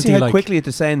But his crazy auntie, how quickly it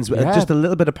descends. Just a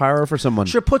little bit of power for someone.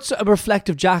 Sure, puts a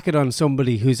reflective jacket on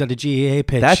somebody who's at a GAA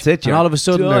pitch. That's it, and all of a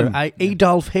sudden they're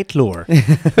Adolf Hitler.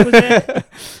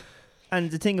 And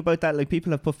the thing about that, like,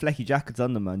 people have put flecky jackets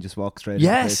on them and just walk straight.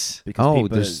 Yes. Because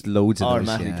there's loads of those.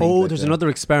 automatically Yeah. think There's that, another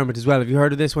experiment as well. Have you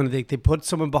heard of this one? They put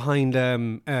someone behind a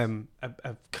kind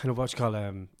of what you call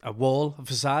a wall, a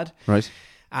facade. Right.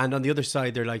 And on the other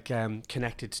side, they're like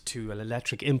connected to an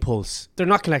electric impulse. They're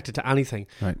not connected to anything.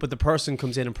 Right. But the person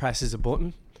comes in and presses a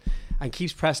button and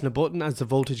keeps pressing a button as the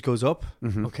voltage goes up.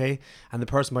 Mm-hmm. Okay. And the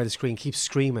person by the screen keeps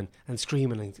screaming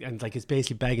and like it's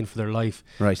basically begging for their life.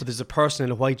 Right. So there's a person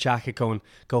in a white jacket going,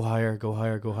 go higher, go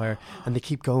higher, go higher. And they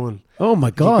keep going. Oh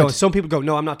my Keep going. God. Some people go,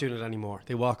 no, I'm not doing it anymore.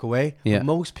 They walk away. Yeah. But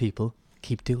most people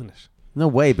keep doing it. No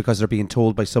way, because they're being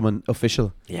told by someone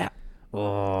official. Yeah.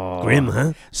 Oh. Grim,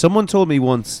 huh? Someone told me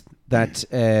once that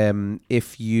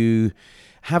if you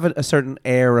have a certain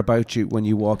air about you when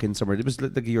you walk in somewhere, it was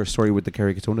like your story with the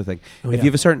Kerry Katona thing. If you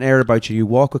have a certain air about you, you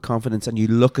walk with confidence and you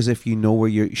look as if you know where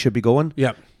you should be going.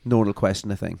 Yeah. No one will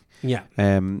question a thing. Yeah.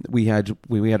 We had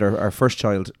our first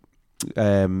child,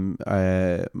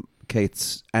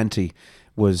 Kate's auntie.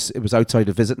 It was outside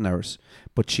of visiting hours,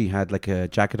 but she had like a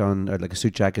jacket on, or like a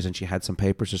suit jacket, and she had some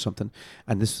papers or something,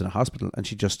 and this was in a hospital, and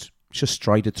she just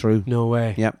strided through. No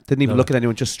way. Yeah, didn't even look at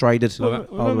anyone, just strided.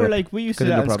 Remember, like, we used to do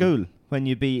that in school when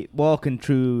you'd be walking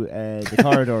through the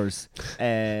corridors.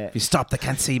 If you stop, they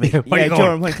can't see me.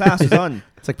 During when class was on.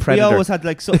 It's like Predator. We always had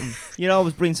like something. You'd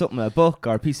always bring something, a book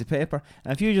or a piece of paper,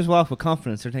 and if you just walk with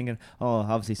confidence, they're thinking, "Oh,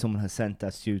 obviously someone has sent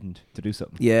that student to do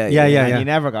something." Yeah. And you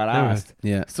never got asked.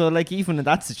 Yeah. So, like, even in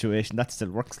that situation, that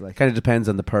still works. Like, Kind of depends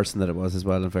on the person that it was as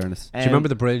well, in fairness. Do you remember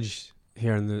the bridge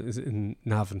here in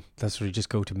Navan? That's where you just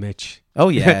go to Mitch. Oh,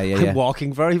 yeah. I'm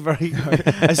walking very, very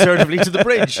assertively to the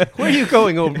bridge. Where are you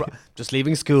going? Oh, just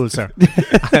leaving school, sir.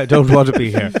 I don't want to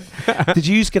be here. Did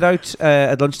you get out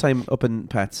at lunchtime up in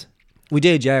Pat's? We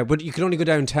did, yeah, but you could only go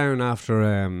downtown after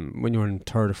when you were in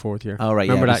third or fourth year. Oh, right,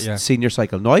 remember yeah. that? Yeah, senior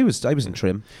cycle. No, I was in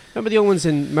trim. Remember the young ones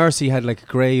in Mercy had like a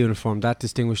grey uniform that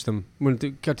distinguished them. When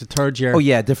they got to third year, Oh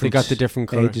yeah, different. They got the different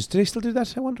colour. ages. Do they still do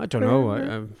that? I don't know.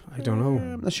 I don't know.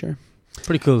 I'm not sure.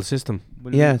 Pretty cool system.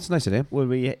 Yeah, it's a nice idea. Will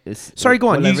we? Sorry, go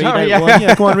on. Will I You, read out one?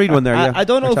 yeah, go on, read one there. Yeah. I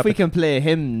don't know Our if we topic. can play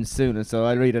hymns soon, so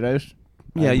I'll read it out.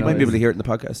 Yeah, you might be able to hear. hear it in the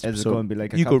podcast. Is it so going to be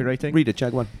like a you go copyright thing? read it,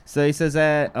 Jag. One. So he says,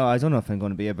 I don't know if I'm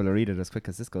going to be able to read it as quick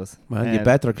as this goes. Well, you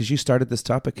better, because you started this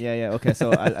topic. Yeah, okay,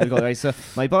 so I'll go. Right, so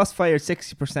my boss fired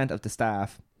 60% of the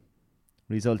staff,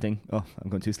 resulting, I'm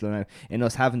going too slow now, in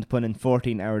us having to put in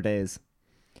 14-hour days.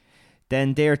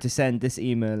 Then dare to send this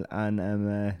email, and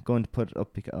I'm going to put it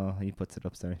up, he puts it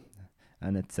up, sorry.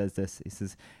 And it says this, he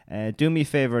says, do me a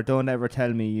favour, don't ever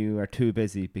tell me you are too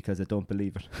busy, because I don't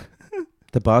believe it.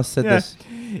 The boss said this.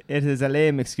 It is a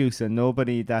lame excuse, and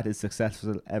nobody that is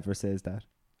successful ever says that.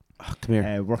 Oh, come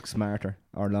here. Work smarter,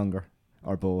 or longer,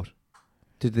 or both.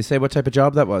 Did they say what type of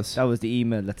job that was? That was the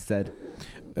email that said.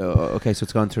 Okay, so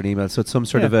it's gone through an email. So it's some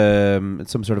sort of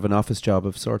an office job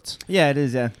of sorts. Yeah, it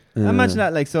is. Yeah, imagine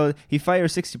that. Like, so he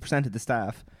fires 60% of the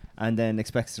staff, and then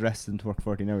expects the rest of them to work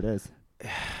 14-hour days.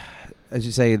 As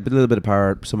you say, a little bit of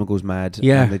power, someone goes mad.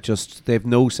 Yeah. And they have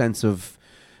no sense of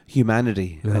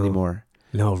humanity anymore.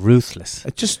 No, ruthless.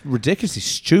 It's just ridiculously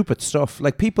stupid stuff.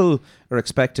 Like, people are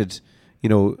expected, you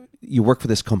know, you work for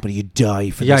this company, you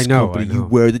die for this company, you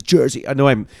wear the jersey. I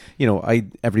know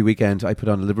every weekend I put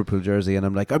on a Liverpool jersey and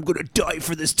I'm like, I'm going to die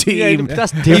for this team. Yeah,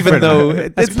 that's different. Even though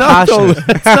it's not, though.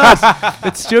 It's not.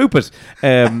 It's stupid.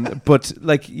 But,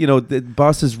 like, you know, the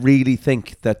bosses really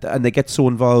think that, and they get so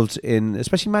involved in,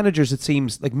 especially managers, it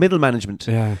seems, like middle management,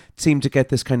 seem to get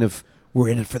this kind of, we're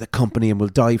in it for the company and we'll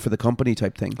die for the company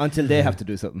type thing. Until they have to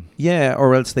do something. Yeah,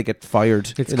 or else they get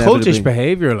fired. It's cultish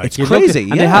behaviour. Like, it's crazy.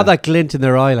 And they have that glint in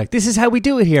their eye, like, this is how we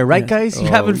do it here, right, guys? You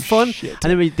having fun? Shit.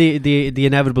 And then the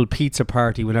inevitable pizza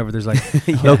party whenever there's like,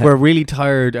 look, we're really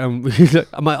tired and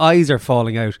my eyes are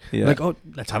falling out. Yeah. Like, oh,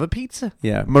 let's have a pizza.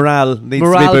 Yeah, morale needs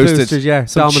to be boosted. Boosters, yeah.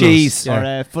 Some Domino's. cheese.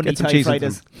 Or funny Get some Thai cheese on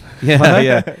Fridays.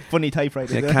 Yeah. Funny Thai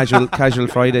Fridays. Yeah, casual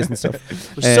Fridays and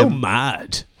stuff. We're so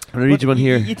mad. I'll read you one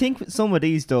here. You think some of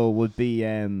these, though, would be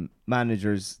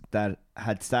managers that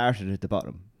had started at the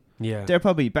bottom. Yeah. They're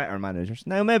probably better managers.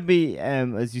 Now, maybe,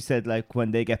 as you said, like,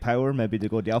 when they get power, maybe they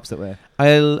go the opposite way.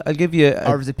 I'll give you...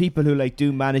 Or is it people who, like,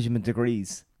 do management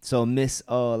degrees, so miss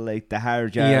all, like, the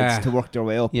hard yards to work their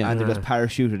way up, and they're just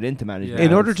parachuted into management.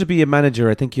 In order to be a manager,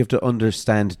 I think you have to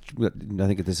understand... I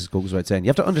think this goes without saying. You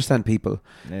have to understand people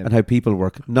and how people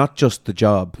work, not just the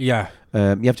job. Yeah. You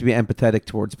have to be empathetic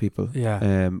towards people.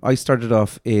 Yeah. I started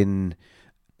off in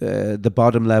the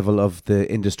bottom level of the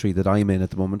industry that I'm in at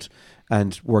the moment,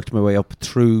 and worked my way up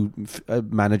through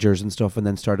managers and stuff, and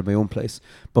then started my own place.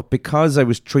 But because I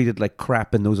was treated like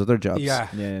crap in those other jobs,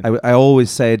 I always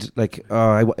said, like,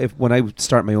 when I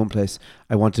start my own place,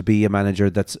 I want to be a manager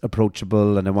that's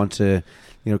approachable, and I want to,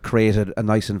 you know, create a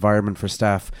nice environment for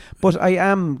staff. But I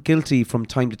am guilty from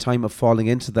time to time of falling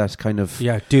into that kind of,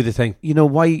 do the thing. You know,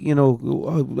 why, you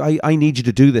know, I need you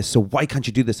to do this, so why can't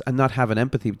you do this? And not have an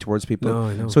empathy towards people. No,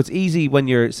 I know. So it's easy when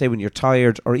you're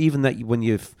tired, or even that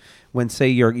when say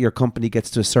your company gets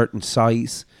to a certain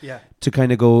size, to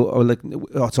kind of go,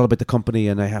 it's all about the company,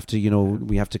 and I have to, you know,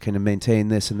 we have to kind of maintain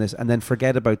this, and then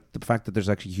forget about the fact that there's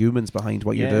actually humans behind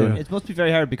what you're doing. It must be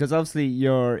very hard, because obviously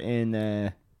you're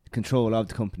in control of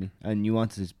the company and you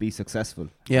want to be successful,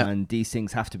 and these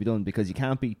things have to be done, because you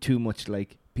can't be too much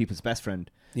like people's best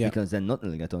friend, because then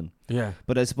nothing will get done.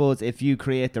 But I suppose if you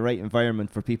create the right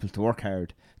environment for people to work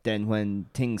hard, then when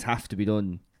things have to be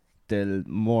done, they'll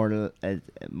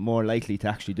more likely to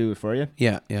actually do it for you.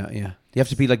 You have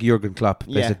to be like Jurgen Klopp,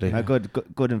 basically. A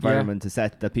good environment to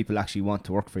set that people actually want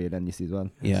to work for you, then you see as well.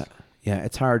 Yeah,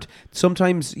 it's hard.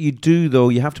 Sometimes you do, though.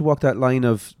 You have to walk that line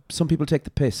of, some people take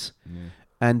the piss,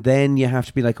 and then you have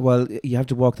to be like, well, you have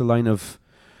to walk the line of,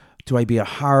 do I be a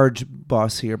hard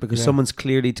boss here because someone's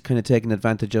clearly kind of taking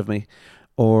advantage of me,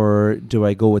 or do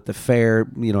I go with the fair,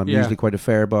 you know, I'm usually quite a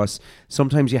fair boss.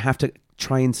 Sometimes you have to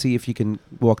try and see if you can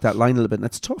walk that line a little bit, and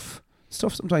that's tough. It's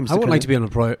tough sometimes. I wouldn't like to be an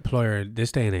employer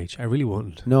this day and age. I really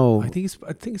wouldn't. No, I think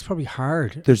it's probably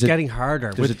hard. It's getting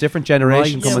harder. There's a different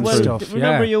generation coming through. Stuff.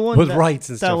 Remember you won with rights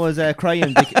and stuff. That was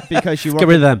crying because she worked. Get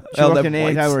rid of them. She worked an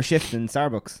 8-hour shift in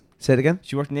Starbucks. Say it again.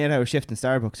 She worked an 8-hour shift in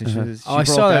Starbucks, and she I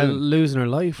saw her losing her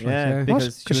life.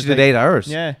 Because she did 8 hours.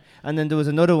 Yeah. And then there was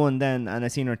another one then, and I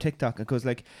seen her TikTok, and it goes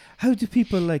like, how do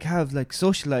people like have like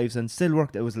social lives and still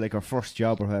work? It was like her first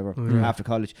job or whatever after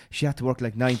college. She had to work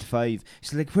like 9 to 5.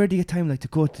 She's like, where do you get time like to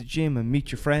go to the gym and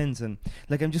meet your friends? And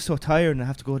like, I'm just so tired and I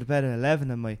have to go to bed at 11.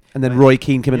 And then Roy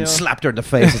Keane came in and slapped her in the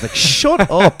face. It's like,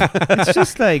 shut up. It's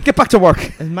just like, get back to work.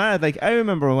 It's mad. Like, I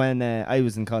remember when I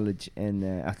was in college in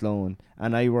Athlone,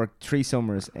 and I worked 3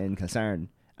 summers in Kilsarn.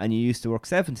 And you used to work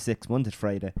 7 to 6 Monday to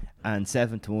Friday, and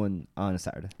 7 to 1 on a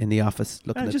Saturday. In the office,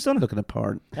 looking at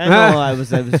porn. No, I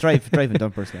was driving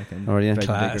dumpers like, and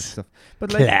class stuff.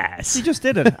 But like, you just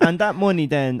did it, and that money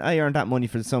then I earned that money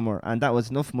for the summer, and that was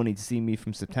enough money to see me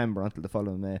from September until the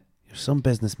following May. You're some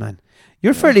businessman.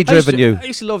 You're fairly driven, I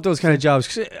used to love those kind of jobs,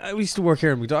 'cause I used to work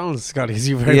here at McDonald's, Scotty, as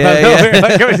you very well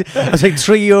know. I was like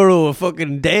 €3 a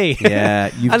fucking day. Yeah.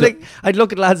 And like, I'd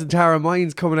look at lads in Tara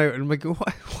Mines coming out, and I'm like,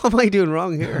 what am I doing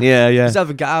wrong here? Yeah. Just have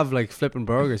a gav like flipping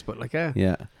burgers, but like,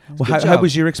 yeah. Well, how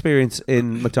was your experience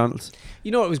in McDonald's?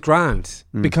 You know, it was grand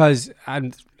because,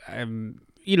 and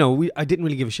you know, I didn't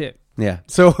really give a shit. Yeah.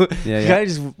 So I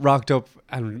just rocked up,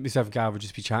 and myself and Gav would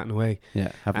just be chatting away.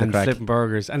 Yeah. And flipping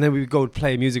burgers. And then we would go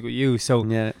play music with you. So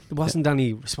there wasn't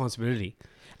any responsibility.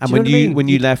 And when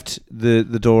you left the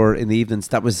door in the evenings,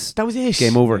 that was it.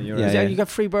 Game over. You got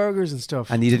free burgers and stuff.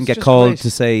 And you didn't get called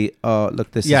to say, "Oh,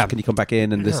 look, this is, can you come back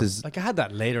in?" And this is like, I had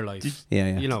that later life.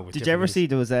 You know. Did you ever see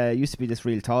there was used to be this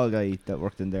real tall guy that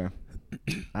worked in there,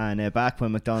 and back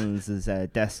when McDonald's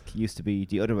desk used to be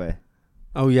the other way.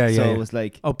 Oh yeah, yeah. So yeah. it was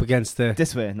like Up against the.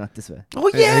 this way, not this way. Oh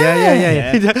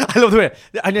Yeah. I love the way.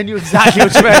 And I knew exactly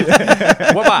what you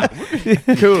meant. What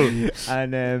man? Cool.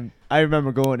 And I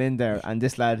remember going in there, and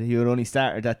this lad, he had only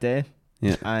started that day.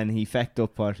 Yeah. And he fecked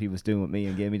up what he was doing with me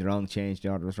and gave me the wrong change. The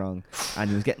order was wrong, and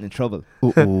he was getting in trouble.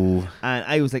 Oh. And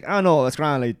I was like, "Oh no, it's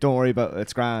grand. Like, don't worry about it.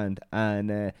 It's grand."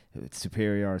 And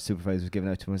superior or supervisor was giving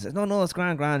out to him and said, "No, it's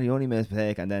grand. You only made a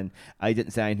mistake." And then I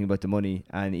didn't say anything about the money,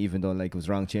 and even though like it was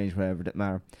wrong change, whatever, didn't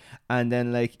matter. And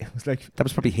then like it was like That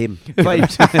was probably him.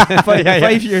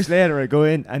 5 years later, I go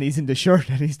in and he's in the shirt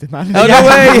and he's the manager. Oh, no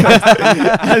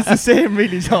way. And it's the same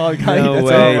really tall guy. No that's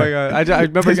way. Oh all. my god! I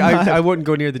remember It's mad. I wouldn't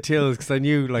go near the tills because I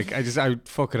knew like I would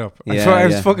fuck it up. Yeah, I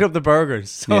was yeah. fucking up the burgers.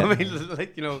 So Yeah. I mean,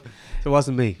 like it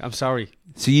wasn't me. I'm sorry.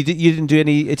 So you didn't do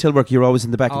any till work. You're always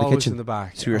in the back of the Always kitchen. in the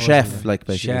back. So you're a Always chef, in the- like,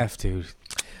 basically. Chef, dude.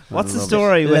 What's the love it.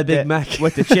 story Le with Big the, Mac.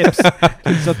 with the chips?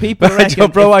 So people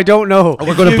reckon Bro, I don't know.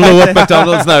 We're going to blow up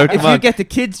McDonald's now. if Come you on. get the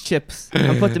kids' chips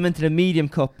and put them into the medium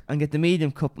cup and get the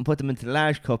medium cup and put them into the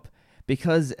large cup,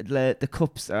 because the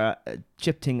cups are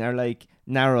chip thing are like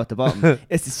narrow at the bottom,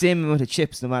 it's the same amount of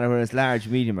chips no matter whether it's large,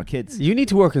 medium or kids. You need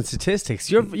to work in statistics.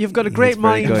 You've got a great He's very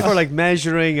mind good. for like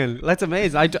measuring, and that's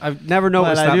amazing. I've never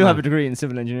noticed Well, that. I do man. have a degree in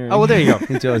civil engineering. Oh well, there you go.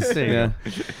 He does, There you yeah.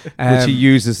 go. Which he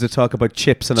uses to talk about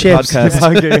chips on a Chips.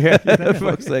 podcast. Okay, yeah. For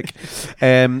fuck's sake.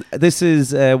 This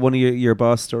is one of your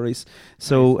boss stories.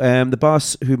 So the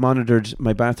boss who monitored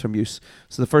my bathroom use.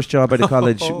 So the first job out of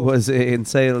college was in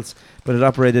sales, but it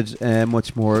operated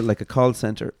much more like a call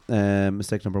center.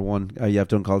 Mistake number one. I've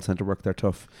done call center work. They're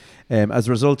tough. As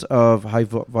a result of high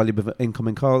volume of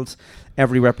incoming calls,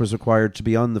 every rep was required to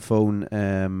be on the phone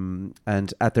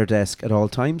and at their desk at all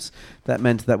times. That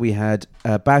meant that we had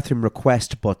a bathroom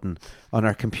request button on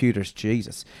our computers.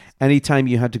 Jesus. Anytime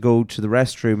you had to go to the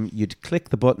restroom, you'd click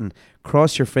the button,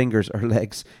 cross your fingers or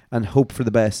legs, and hope for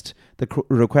the best. The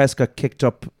request got kicked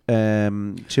up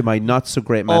to my not so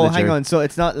great manager. Oh, hang on. So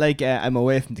it's not like I'm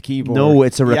away from the keyboard. No,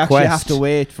 it's a You actually have request. to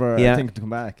wait for Yeah. a thing to come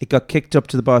back. It got kicked up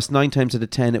to the boss 9 times out of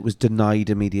 10. It was denied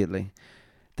immediately.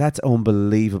 That's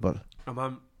unbelievable.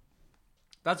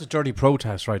 That's a dirty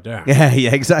protest right there. Yeah,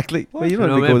 exactly. Well, you don't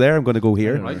You want know, to go man. there. I'm going to go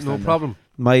here. Right, no problem.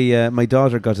 My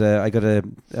daughter got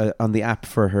a on the app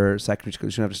for her secondary school.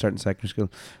 She didn't have to start in secondary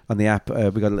school. On the app, I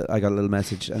got a little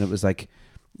message, and it was like,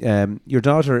 your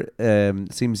daughter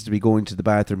seems to be going to the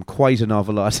bathroom quite an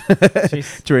awful lot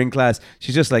during class.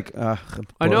 She's just like, I'm bored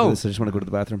I of know. this. I just want to go to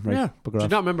the bathroom. Right, Yeah. bugger Do you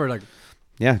off. not remember like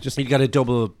Yeah, just you got a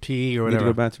double PE or Need to go whatever? to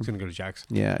the bathroom. It's gonna go to Jack's.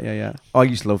 yeah. Oh, I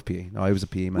used to love PE. No, I was a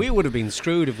PE man. We would have been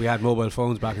screwed if we had mobile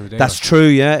phones back in the day. That's true.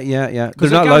 Yeah. They're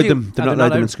 'Cause not they allowed can't them. They're not allowed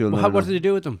them in school. Well, No, what no. do they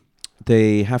do with them?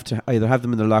 They have to either have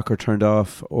them in their locker turned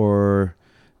off, or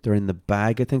they're in the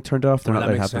bag. I think turned off. They're Well, not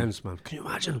that allowed to makes have them. sense, man. Can you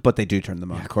imagine? But they do turn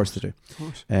them on. Yeah, of course they do. Of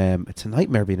course. It's a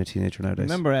nightmare being a teenager nowadays.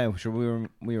 Remember, sure,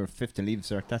 we were fifth in leave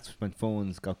cert. That's when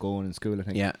phones got going in school, I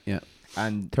think. Yeah.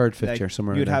 And Third, fifth like, year,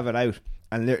 somewhere. you'd around have it out,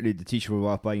 and literally the teacher would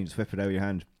walk by and just whip it out of your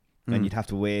hand, there. and you'd have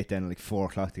to wait then like 4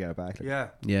 o'clock to get it back. Like. Yeah.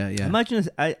 Yeah. Imagine if,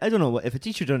 I don't know if a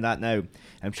teacher done that now.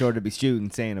 I'm sure there'd be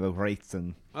students saying about rights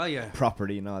and Oh yeah.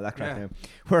 property and all that crap Yeah. now.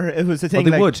 Where it was a Well, thing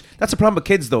they like, would. That's a problem with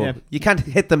kids, though. Yeah. You can't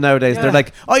hit them nowadays. Yeah. They're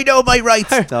like, I know my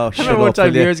rights. Oh, I shut remember one up, time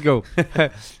will you? years ago.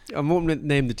 I won't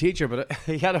name the teacher, but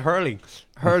he had a hurling,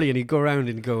 and he'd go around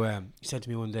and go. He said to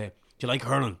me one day, "Do you like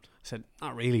hurling?" I said,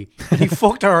 "Not really." And he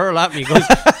fucked a hurl at me. He goes,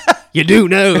 "You do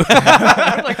now."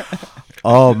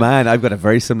 Oh man, I've got a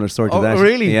very similar story to Oh, that.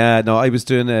 really? Yeah, no, I was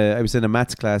in a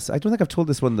maths class. I don't think I've told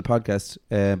this one in the podcast,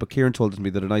 but Kieran told it to me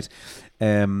the other night.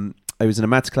 I was in a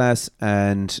maths class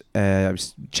and I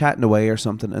was chatting away or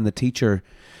something, and the teacher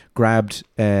grabbed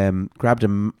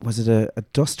was it a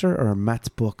duster or a maths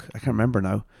book? I can't remember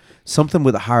now. Something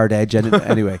with a hard edge in it.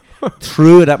 Anyway,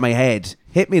 threw it at my head,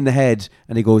 hit me in the head,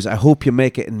 and he goes, "I hope you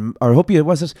make it in," or "Hope you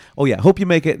was it? Oh yeah, hope you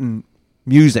make it in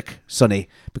music, Sonny,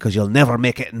 because you'll never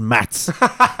make it in maths." Look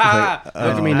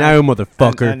at me now,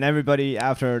 motherfucker. and everybody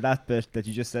after that bit that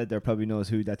you just said there probably knows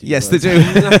who that teacher Yes, they was. do.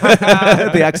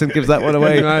 The accent gives that one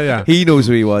away. Oh, yeah. He knows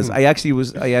who he was. I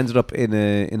ended up in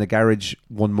a garage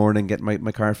one morning getting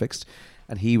my car fixed,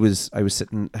 and I was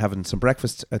sitting having some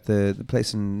breakfast at the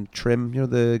place in Trim,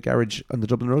 the garage on the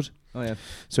Dublin Road. Oh yeah.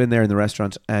 So in there in the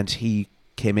restaurant, and he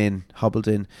came in, hobbled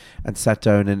in, and sat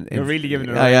down. You're really giving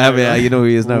it I away am, now, yeah. right? You know who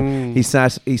he is now. Mm.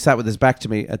 He sat with his back to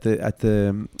me at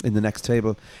the in the next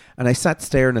table, and I sat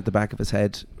staring at the back of his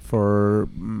head for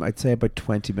I'd say about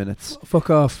 20 minutes. Fuck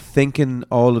off. Thinking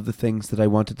all of the things that I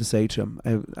wanted to say to him.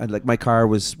 I like my car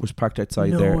was parked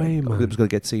outside No there. way, man. It was going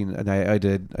to get seen, and I had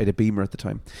a Beamer at the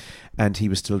time, and he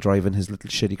was still driving his little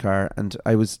shitty car. And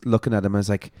I was looking at him. I was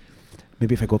like,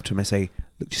 maybe if I go up to him, I say,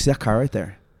 "Look, do you see that car right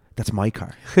there? that's my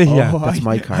car. Yeah. That's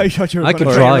my car. I thought you were I gonna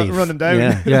could try and drive. run him down.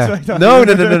 Yeah. Yeah. That's what I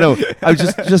thought. No. I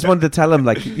just wanted to tell him,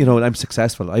 like, you know, I'm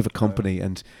successful. I have a company,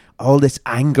 and all this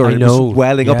anger I was know.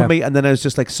 welling up Yeah. at me. And then I was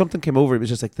just like, something came over. It was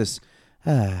just like this,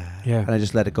 Yeah. and I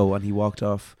just let it go. And he walked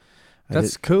off.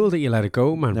 That's cool that you let it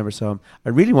go, I man. never saw him. I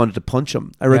really wanted to punch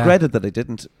him. I Yeah. regretted that I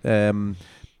didn't.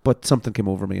 But something came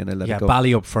over me, and I let Yeah, it go.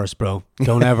 belly up first, bro.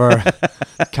 Don't ever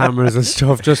cameras and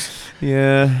stuff. Just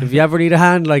Yeah. if you ever need a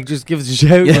hand, like, just give us a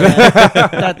shout.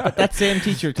 that same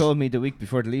teacher told me the week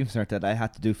before the leaving cert that I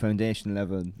had to do foundation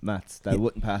level maths, that I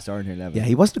wouldn't pass ordinary level. Yeah,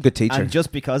 he wasn't a good teacher. And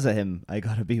just because of him, I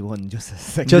got a B1 just a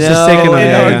second. Just No, a second. yeah, in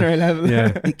yeah. ordinary level. Yeah.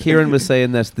 Kieran was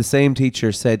saying that the same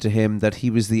teacher said to him that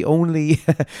he was the only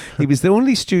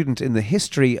student in the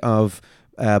history of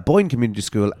Boyne Community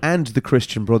School and the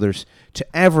Christian Brothers to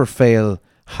ever fail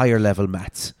higher level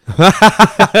maths.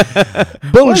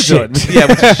 Bullshit. Yeah,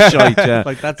 which is shite. Yeah.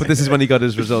 Like, that's But this is when he got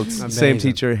his results. Amazing. Same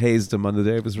teacher hazed him on the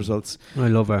day of his results. I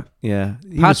love it. Yeah,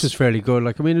 he Pat's was fairly good.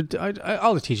 Like, I mean,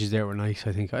 all the teachers there were nice.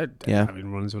 I think I Yeah.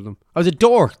 having runs with them. I was a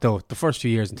dork though the first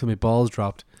few years until my balls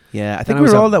dropped. yeah. I Then think we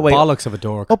was were a all that way. Bollocks of a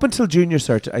dork. Up until junior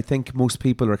cert, I think most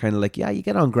people are kind of like, yeah, you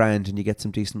get on grand and you get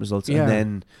some decent results, Yeah. and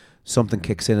then something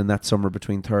kicks in that summer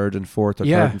between third and fourth or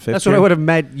Yeah, third and fifth. that's when I year. would have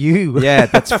met you. Yeah,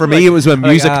 that's for me. It was when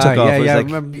music took off. Yeah, It was yeah, like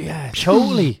remember, yeah,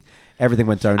 totally. everything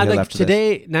went downhill And like after that.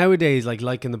 today, nowadays, like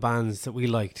liking the bands that we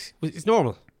liked, it's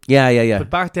normal. Yeah.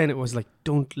 But back then, it was like,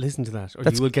 don't listen to that, or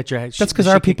That's- you will get your head. That's because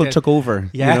our people took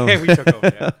over. Yeah, you know? we took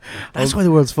over. Yeah. That's why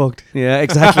the world's fucked. Yeah,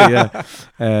 exactly.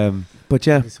 Yeah. But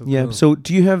yeah, That'd be so yeah. cool. So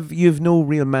do you have no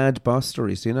real mad boss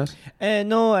stories? Do you not?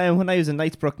 No, when I was in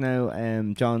Knightsbrook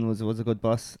now, John was a good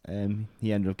boss.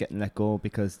 He ended up getting let go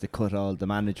because they cut all the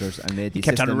managers and made the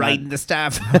assistant the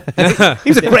staff.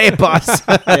 He's a great boss.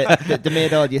 they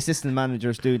made all the assistant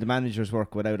managers do the managers'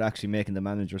 work without actually making the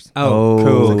managers. Oh, Oh.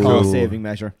 cool. It's a cool. cost-saving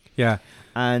measure. Yeah.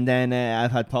 And then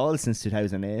I've had Paul since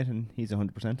 2008, and he's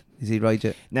 100%. Is he right?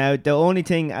 Yeah. Now, the only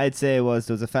thing I'd say was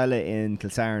there was a fella in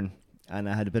Kilsarn, and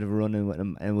I had a bit of a run-in with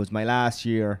him, and it was my last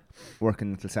year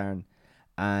working in Kilsarn,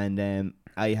 and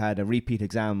I had a repeat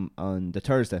exam on the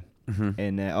Thursday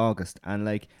in August, and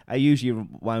like I usually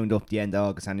wound up the end of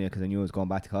August anyway because I knew I was going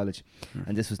back to college,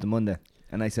 and this was the Monday,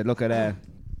 and I said, look, I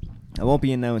won't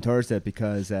be in now on Thursday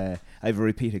because I have a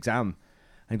repeat exam.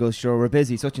 And he goes, sure, we're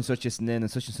busy, such and such isn't in and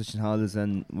such in holidays,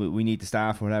 and we need the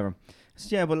staff or whatever. I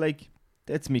said, yeah, but like,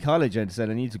 that's me college. I said,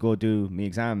 I need to go do my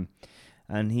exam.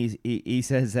 And he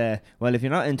says, well, if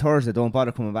you're not in Thursday, don't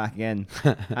bother coming back again.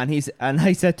 and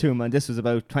I said to him, and this was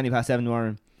about 7:20 in the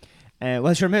morning,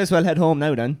 well, sure, may as well head home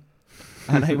now then.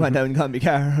 And I went out and got my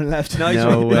car and left.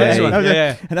 No way.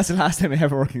 Yeah. And that's the last time I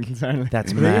ever worked in Kilsarn.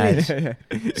 That's mad.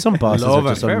 Yeah. Some bosses Love are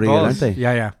it. just Fair unreal, balls. aren't they?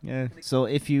 Yeah. Yeah. So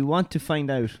if you want to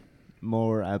find out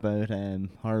more about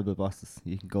horrible bosses,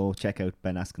 you can go check out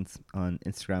Ben Askins on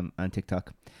Instagram and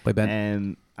TikTok. By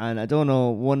Ben. And I don't know,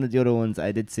 one of the other ones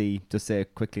I did see, just say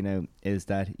quickly now, is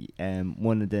that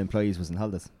one of the employees was on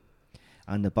holidays,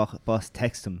 and the boss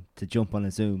texted him to jump on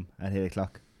a Zoom at 8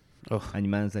 o'clock. Ugh. And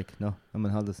your man's like, no, I'm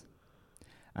on holidays.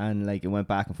 And like it went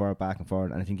back and forth,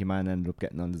 and I think your man ended up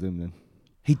getting on the Zoom then.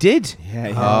 He did.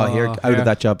 Yeah. Oh, here, Oh, out yeah. of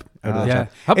that job. Out of that Yeah. job.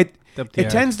 Hup. It Up the it air.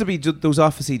 tends to be those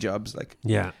officey jobs, like,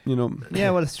 Yeah. you know. Yeah,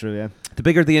 well, it's true, yeah. The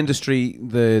bigger the industry,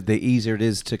 the easier it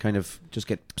is to kind of just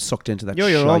get sucked into that. You're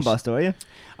your own shite. boss, though, are you?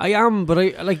 I am, but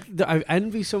I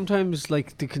envy sometimes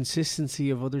like the consistency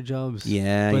of other jobs.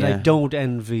 Yeah, But I yeah. don't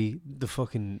envy the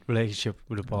fucking relationship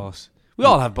with a boss. We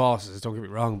all have bosses, don't get me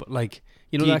wrong, but like,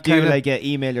 you know, do you that kind of like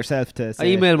email yourself to say, I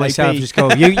email like, myself, "Hey, just go,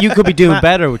 you could be doing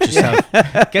better with yourself.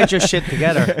 Get your shit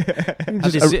together.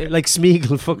 Have this, like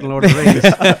Smeagol fucking Lord of the Rings.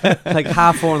 Like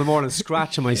 4:30 in the morning,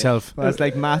 scratching myself. Well, it's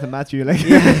like Matt and Matthew, like.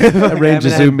 Arrange a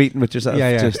Eminem. Zoom meeting with yourself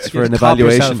just for an cop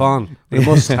evaluation. yourself on with a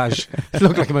mustache.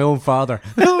 Look like my own father.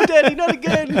 No, Daddy, not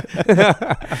again.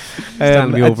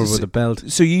 Stand me over with a belt.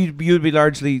 So you'd be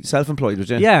largely self-employed, would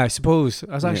you? Yeah, I suppose.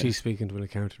 I was Yeah. actually speaking to an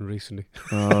accountant recently.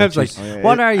 Oh, I was like, jeez. Oh, yeah.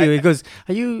 what are you? He goes,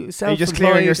 are you self-employed? Are you just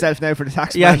clearing yourself now for the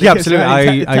tax Yeah, man? yeah, absolutely.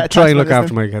 I try and look Tax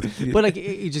after man, my accountant. But like,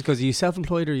 he just goes, are you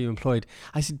self-employed or are you employed?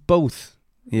 I said, both.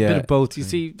 yeah. Bit of both. You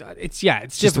see, it's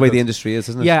It's just the way the difficult. industry is,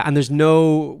 isn't it? Yeah, and there's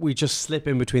we just slip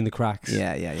in between the cracks.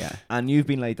 Yeah. And you've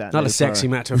been like that. Not now a sexy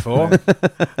for- metaphor.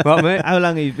 What, mate? How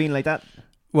long have you been like that?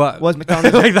 What? Was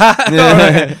McDonald's like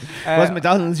that? Yeah. was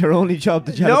McDonald's your only job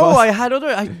that you had a No, boss? I had other.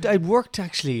 I worked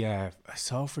actually a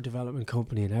software development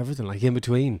company and everything, like in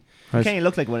between. Right. Can't you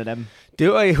look like one of them?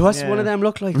 Do I? What's Yeah. one of them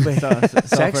look like? mate? Software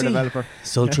Sexy? developer.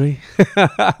 Sultry.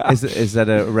 Is that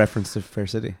a reference to Fair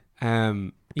City?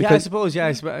 Yeah, I suppose. Yeah,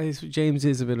 I suppose James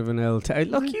is a bit of an L.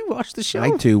 Look, you watch the show.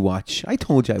 I do watch. I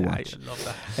told you I Yeah, watch. I love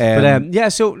that. But yeah,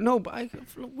 so no, but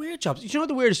weird jobs. You know,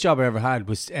 the weirdest job I ever had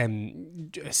was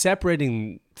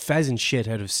separating pheasant shit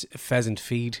out of pheasant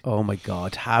feed. Oh my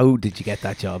God, how did you get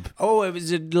that job? Oh, it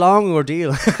was a long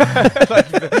ordeal.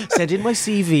 Sent in my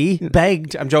CV,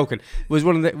 begged. I'm joking. It was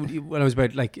one of the when I was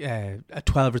about like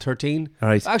 12 or 13. All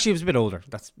right. Actually, it was a bit older.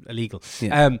 That's illegal.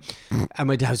 Yeah. And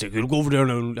my dad was like, "You'll go over there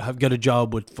and get a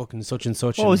job with fucking such and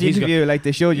such." What was the interview? Like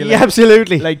they showed you? Yeah, Like,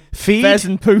 absolutely. like feed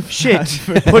pheasant poop shit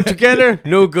put together,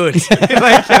 no good. Like, you know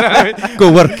what I mean?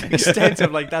 Go work.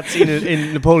 Extensive, like that scene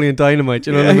in Napoleon Dynamite.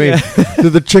 You know what I mean? Do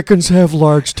the chickens have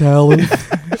large talons?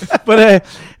 But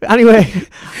anyway,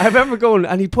 I remember going,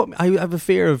 and he put me. I have a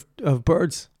fear of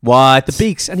birds. What? The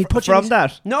beaks, and he put you from in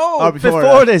that. No, Or before,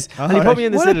 before that? this, Oh, and he put right. me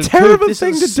in this What a little terrible this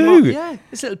thing little to small- do. Yeah,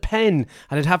 this little pen,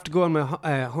 and I'd have to go on my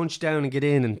hunch down and get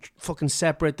in and fucking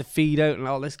separate the feed out and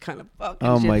all this kind of fucking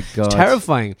Oh shit. my It's God.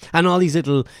 terrifying, and all these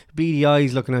little beady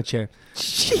eyes looking at you.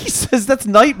 Jesus, that's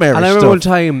nightmarish And I remember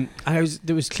stuff. one time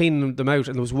there was cleaning them out,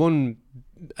 and there was one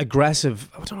aggressive,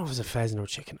 I don't know if it was a pheasant or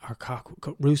chicken or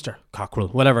rooster, cockerel,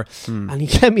 whatever. And he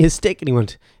gave me a stick and he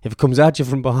went, "If it comes at you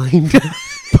from behind,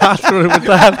 batter it with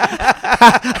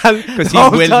that." Because he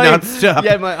will not stop.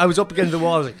 Yeah, I was up against the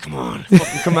wall. I was like, "Come on,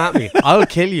 fucking come at me. I'll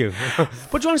kill you."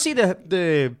 But do you want to see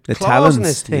the claws talons. in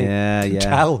this thing? Yeah.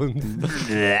 Talons.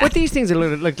 But these things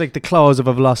are like the claws of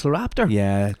a velociraptor.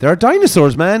 Yeah, they're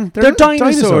dinosaurs, man. They're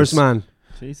dinosaurs, man.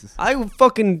 Jesus.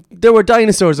 There were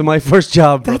dinosaurs in my first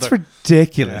job, brother. That's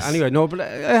ridiculous. Anyway, no, but I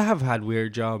have had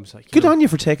weird jobs. Like, Good on you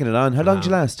for taking it on. How long did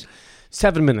you last?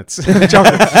 7 minutes.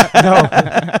 Joking. No.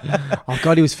 Oh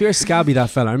God, he was fierce scabby, that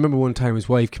fella. I remember one time his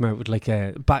wife came out with like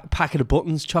a packet of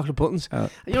buttons, chocolate buttons. You know,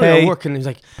 they pay. were working. And he was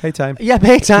like, Pay time. "Yeah,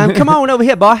 pay time. Come on over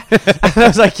here, boy." And I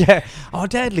was like, "Yeah, oh,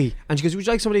 deadly." And she goes, "Would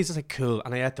you like some of these?" I was like, "Cool."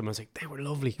 And I ate them. I was like, "They were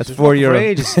lovely." That's I was working €4. for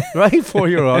ages, right? €4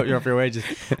 you're off your wages.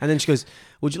 And then she goes,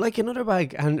 "Would you like another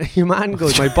bag?" And your man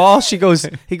goes, my boss, he goes,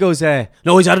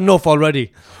 "No, he's had enough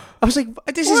already." I was like,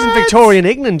 "This isn't Victorian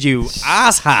England, you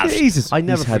asshat." Jesus, I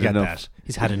never he's had forget enough. that.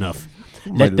 He's had enough.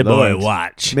 My Let the boy Lord.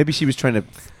 watch. Maybe she was trying to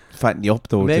fatten you up,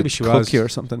 though. Maybe to she cook was. you or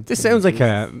something. This sounds like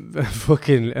a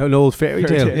fucking an old fairy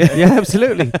tale. tale. Yeah,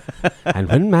 absolutely. And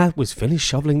when Matt was finished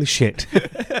shoveling the shit,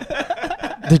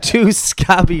 the two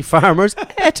scabby farmers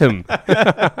ate him.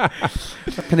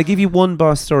 Can I give you one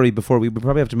boss story before we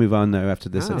probably have to move on now after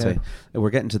this? I'd say we're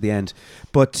getting to the end.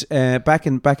 But back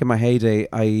in my heyday,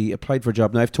 I applied for a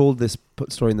job. Now I've told this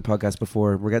story in the podcast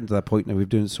before. We're getting to that point now. We've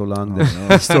been doing it so long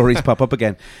that stories pop up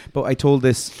again. But I told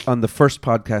this on the first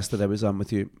podcast that I was on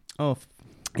with you. Oh,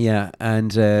 Yeah,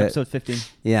 and episode 15.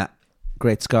 yeah,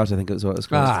 Great Scott, I think it was what it was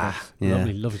called. Yeah.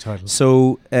 Lovely title.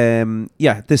 So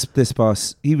this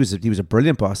boss, he was a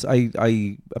brilliant boss.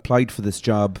 I applied for this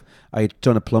job. I had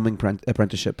done a plumbing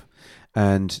apprenticeship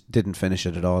and didn't finish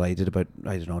it at all. I did about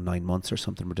 9 months or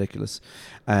something ridiculous.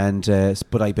 And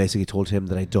but I basically told him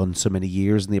that I'd done so many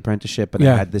years in the apprenticeship and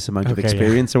I had this amount of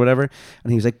experience or whatever.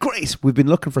 And he was like, "Great, we've been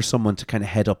looking for someone to kind of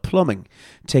head up plumbing,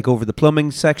 take over the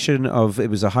plumbing section of it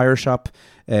was a hire shop."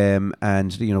 And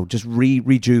just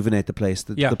rejuvenate the place.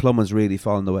 The plumbing's really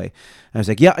fallen away. And I was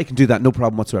like, "Yeah, I can do that, no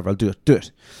problem whatsoever. I'll do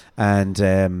it." And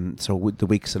so the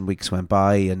weeks and weeks went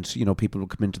by, and people would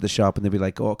come into the shop and they'd be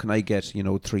like, "Oh, can I get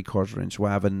 3/4 inch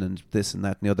wavin and this and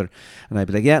that and the other?" And I'd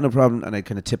be like, "Yeah, no problem." And I'd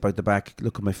kind of tip out the back,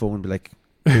 look at my phone, and be like,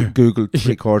 "Google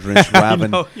 3/4 inch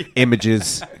wavin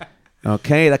images."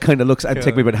 Okay, that kind of looks. It'd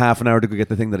take me about half an hour to go get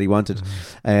the thing that he wanted,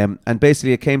 and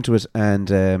basically I came to it,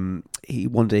 and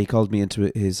one day he called me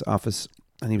into his office,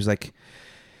 and he was like,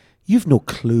 "You've no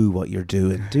clue what you're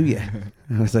doing, do you?"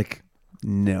 And I was like,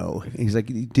 "No." He's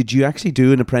like, "Did you actually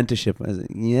do an apprenticeship?" I was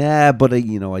like, "Yeah, but I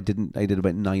didn't. I did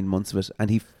about 9 months of it," and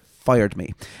he fired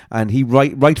me, and he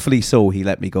rightfully so. He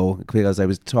let me go because I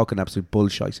was talking absolute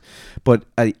bullshit. But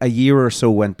a year or so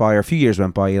went by, or a few years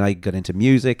went by, and I got into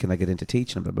music and I got into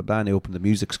teaching and blah blah blah. And I opened the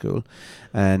music school,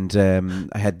 and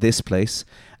I had this place,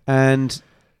 and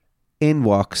in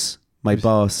walks my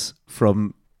boss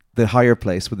from the higher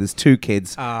place with his 2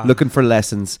 kids looking for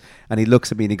lessons, and he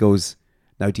looks at me and he goes,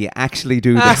 "Now, do you actually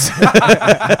do this?"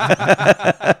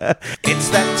 It's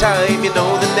that time, you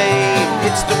know the name.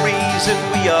 It's the reason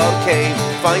we all came.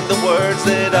 Find the words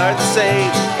that are the same.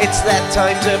 It's that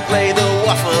time to play the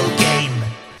waffle game.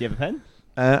 Do you have a pen?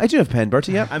 I do have a pen,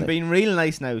 Bertie. Yeah, I'm being real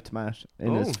nice now to Matt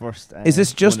in his first. Is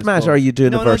this just bonus Matt, ball. or are you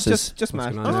doing no, the verses? just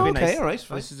Matt. going on? Just be okay, nice. all right.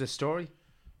 This is a story.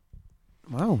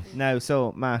 Wow, Now,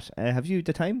 so Matt, have you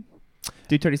the time?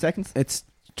 Do 30 seconds. it's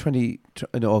 20.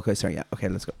 No, okay, sorry. Yeah, okay,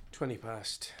 let's go. 20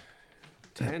 past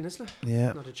 10, isn't it?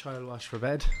 Yeah. Not a child wash for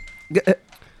bed.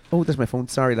 Oh, there's my phone.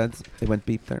 Sorry, lads. It went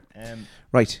beep there. Um,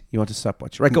 Right, you want to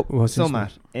stopwatch? Right, go. What's so this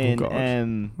Matt, one?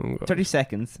 in God. 30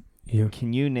 seconds, Yeah.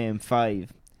 can you name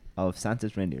 5 of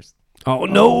Santa's reindeers? Oh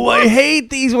no, I hate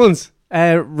these ones.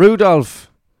 Rudolph,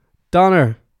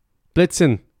 Donner,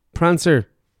 Blitzen, Prancer,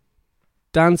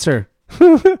 Dancer,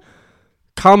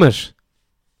 Comet,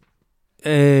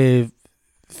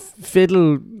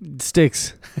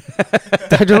 Fiddlesticks.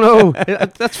 I don't know.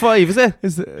 That's 5, is it?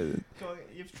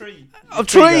 You've 3. Oh,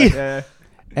 3.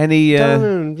 Any?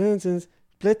 Donner,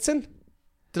 Blitzen.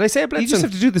 Did I say Blitzen? You just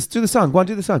have to do this. Do the song. Go on,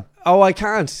 do the song. Oh, I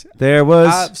can't. There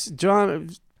was John,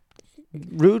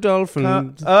 Rudolph,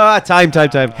 and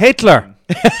time. Hitler.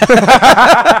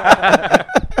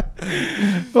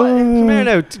 Come here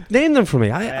now. Name them for me.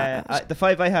 The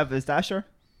 5 I have is Dasher,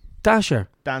 Dasher,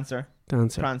 Dancer,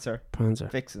 Dancer, Prancer, Prancer,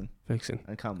 Vixen, Vixen,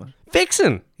 and Comet.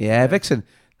 Vixen. Yeah, Vixen.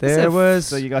 There was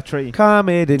So you got 3.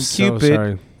 Comet and So Cupid,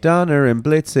 sorry. Donner and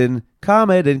Blitzen,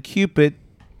 Comet and Cupid,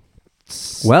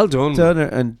 Well done. Donner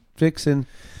and Vixen.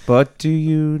 But do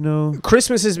you know?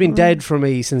 Christmas has been dead for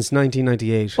me since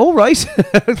 1998. Oh, right.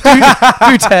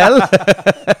 do tell.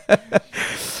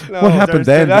 What happened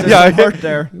then? There's a hurt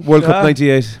there. World Cup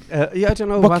 98. Yeah, I don't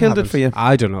know What killed it happened. for you?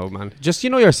 I don't know, man. Just, you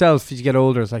know yourself, as you get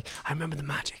older, it's like, I remember the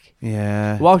magic.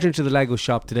 Yeah. Walked into the Lego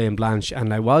shop today in Blanche,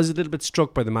 and I was a little bit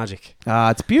struck by the magic.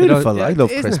 It's beautiful. Yeah, I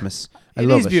love isn't it? Christmas. I It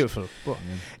love is it. beautiful. But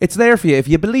It's there for you. If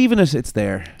you believe in it, it's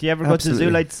there. Do you ever go to Absolutely.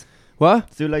 Zoo Lights?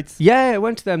 what? Zoo Lights? Yeah, I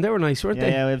went to them. They were nice, weren't Yeah,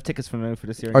 they? yeah, we have tickets for now for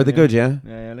this year. Are they good, yeah?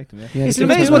 Yeah, I like them, yeah. Yeah, It's they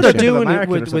amazing do what they're that shit. doing Market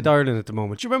or with something. Ireland at the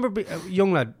moment. Do you remember,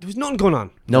 young lad, there was nothing going on.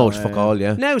 No, it's fuck all,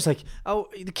 yeah. Now it's like, oh,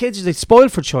 the kids are like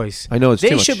spoiled for choice. I know, it's They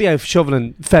too much. should be out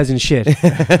shoveling pheasant shit.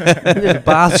 Little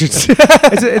bastards.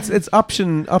 it's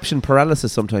option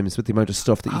paralysis sometimes with the amount of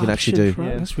stuff that you can actually do.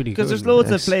 Yeah. That's really good. Because there's loads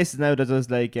of Yes. places now that does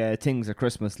like things at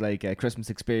Christmas, like Christmas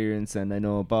Experience, and I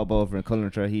know Bob over in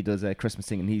Cullentra, he does a Christmas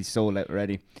thing and he's sold out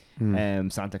already.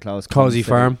 Santa Claus comes Causey to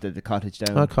Farm. the cottage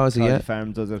down. Oh, Causey, yeah.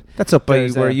 Farm does it. That's up by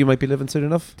There's where a- you might be living soon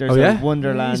enough. There's Oh, a yeah? He's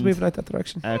Wonderland, moving out that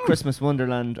direction. Christmas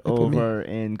Wonderland Up with me. over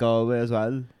in Galway as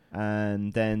well.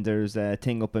 And then there's a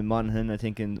thing up in Monaghan, I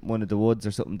think in one of the woods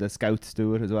or something. The Scouts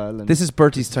do it as well. And This is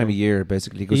Bertie's time of year,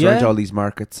 basically. He goes Yeah. around to all these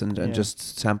markets and Yeah.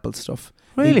 just samples stuff.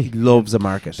 Really? He loves a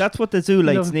market. that's what the zoo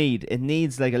lights Love- need. It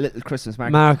needs like a little Christmas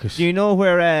market. Market. Do you know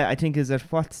where I think is it?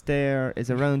 What's there? Is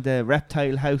around the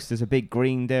reptile house. There's a big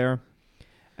green there.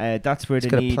 That's where He's they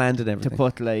got a need plan and to everything.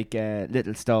 put like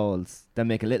little stalls that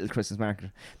make a little Christmas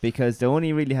market, because they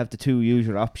only really have the 2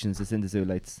 usual options that's in the zoo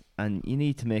lights, and you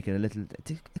need to make it a little.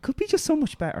 It could be just so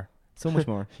much better, so much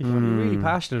more. You're really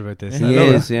passionate about this. He I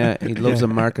love is, yeah. He loves a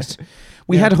market.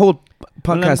 We Yeah. had a whole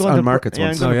Well, I'm podcast going on to markets Yeah, I'm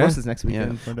once. going Oh, to yeah? Brussels next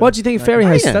weekend. Yeah. for the What do you think of Fairy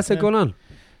House? yeah. That's Yeah. going on.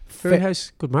 Fairy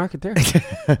House, good market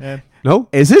there. No,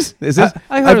 Is it? Is it?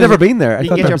 I heard I've it never was- been there. I you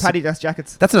thought can get that your was- Paddy Dust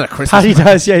jackets. That's not a Christmas Paddy market.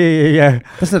 does, yeah.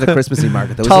 That's not a Christmassy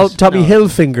market, though, is it? Tommy No.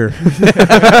 Hilfinger.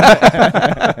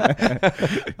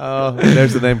 Oh,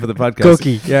 there's the name for the podcast.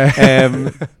 Cookie, yeah.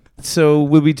 So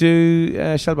will we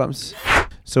do shell bombs?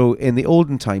 So in the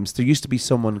olden times, there used to be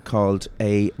someone called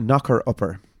a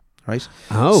knocker-upper, right?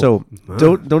 Oh. So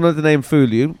don't let the name fool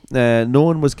you. No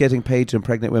one was getting paid to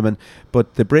impregnate women,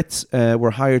 but the Brits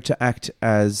were hired to act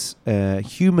as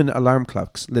human alarm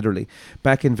clocks, literally.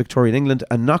 Back in Victorian England,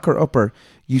 a knocker-upper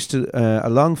used to a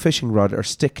long fishing rod or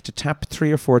stick to tap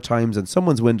 3 or 4 times on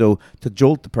someone's window to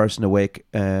jolt the person awake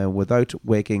without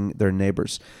waking their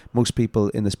neighbours. Most people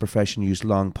in this profession used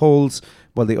long poles,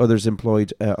 while the others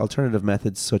employed alternative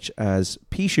methods such as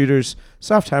pea shooters,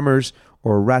 soft hammers,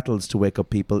 or rattles to wake up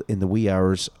people in the wee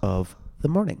hours of the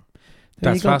morning.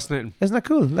 There That's you go. fascinating. Isn't that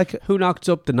cool? Like, Who knocked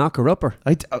up the knocker-upper?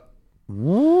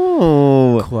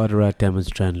 whoa, Quadrat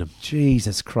demonstrandum.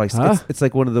 Jesus Christ! Huh? It's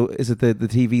like one of the. Is it the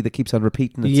TV that keeps on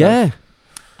repeating itself? Yeah.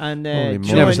 And Holy do you moly.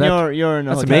 know Never when slept. you're in a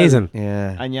That's hotel amazing.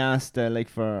 Yeah, and you asked like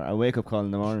for a wake up call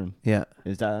in the morning, yeah.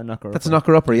 is that a knocker? That's a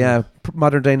knocker upper. Yeah,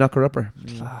 modern day knocker upper.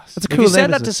 That's a If cool you said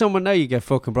name, that isn't to it? someone now, you get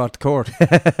fucking brought to court.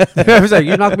 I was like,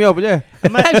 you knock me up, yeah.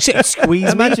 Squeeze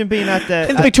me. Imagine being at In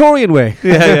the the Victorian way.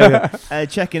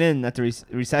 checking in at the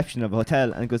reception of a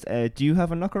hotel and goes, "Do you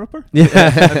have a knocker upper Yeah.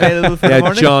 available for the Yeah,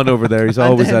 morning?" John over there. He's And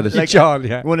always then, at it. like, John,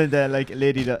 yeah. One of the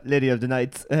lady of the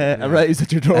night arrives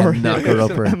at your door. A knocker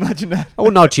upper. Imagine that. Oh,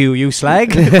 not you, you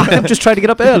slag. I'm just trying to get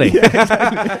up early.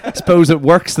 Suppose it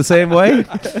works the same way.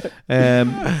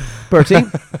 Bertie,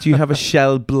 do you have a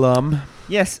shell blum?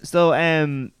 Yes. So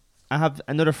I have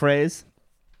another phrase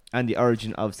and the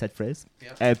origin of said phrase.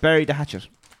 Bury the hatchet.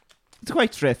 It's a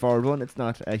quite straightforward one. It's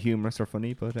not humorous or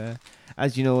funny, but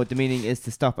as you know, the meaning is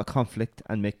to stop a conflict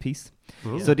and make peace.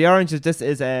 So the origin of this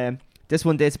is This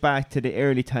one dates back to the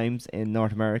early times in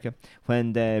North America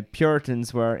when the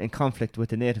Puritans were in conflict with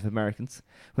the Native Americans.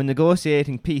 When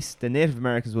negotiating peace, the Native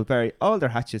Americans would bury all their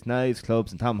hatchets, knives,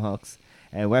 clubs and tomahawks.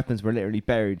 Weapons were literally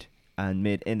buried and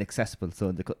made inaccessible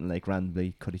so they couldn't like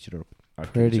randomly cut each other up. Or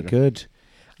kill Pretty each other. good.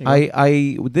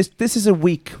 This is a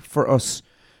week for us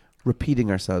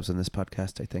repeating ourselves on this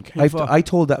podcast, I think. I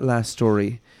told that last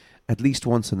story at least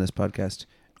once on this podcast.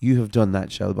 You have done that,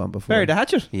 Shellbomb, before. Bury the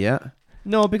hatchet? Yeah.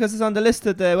 No, because it's on the list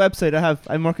at the website.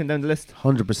 I'm working down the list.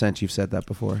 100% you've said that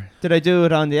before. Did I do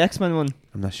it on the X-Men one?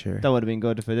 I'm not sure. That would have been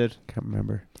good if I did. Can't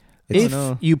remember. If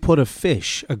you put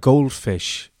a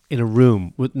goldfish, in a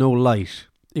room with no light,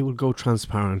 it would go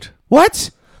transparent.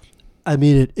 What? I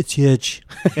mean, it's huge.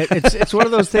 It's one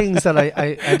of those things that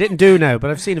I didn't do now, but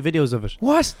I've seen the videos of it.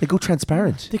 What? They go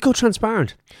transparent? They go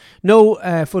transparent. No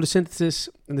photosynthesis,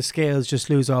 and the scales just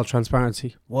lose all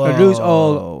transparency. Whoa. Or lose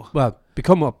all,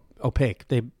 become opaque.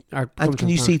 They are. And can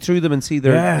you see through them and see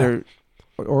their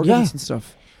organs and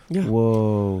stuff? Yeah.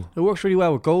 Whoa. It works really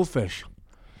well with goldfish.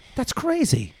 That's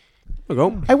crazy. There we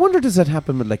go. I wonder, does that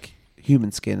happen with like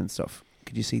human skin and stuff?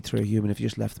 Could you see through a human if you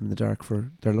just left them in the dark for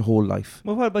their whole life?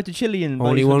 Well, what about the Chilean?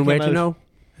 Only one way to know.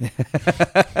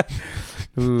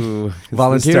 Ooh,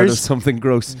 Volunteers? The start of something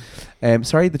gross.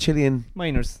 Sorry, the Chilean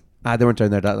Miners. they weren't down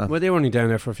there that long. Well, they were only down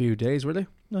there for a few days, were they?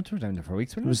 No, they were down there for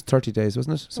weeks. It was 30 days,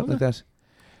 wasn't it? Something like that.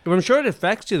 Well, I'm sure it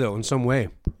affects you though in some way.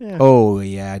 Yeah. Oh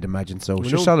yeah, I'd imagine so. We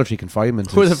Sure, know. solitary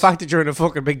confinement. With the fact that you're in a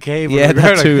fucking big cave. Yeah, on the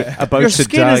that ground, too. like, About your to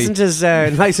skin die. isn't as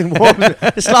nice and warm.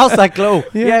 It's lost that glow.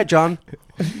 Yeah, John.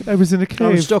 I was in a I was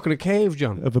cave stuck in a cave,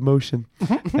 John. of emotion.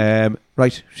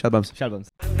 Right, Shellbombs. Shellbones.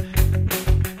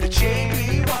 The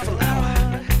JB Waffle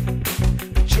Hour.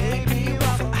 The JB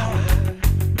Waffle Hour.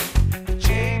 The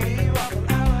JB Waffle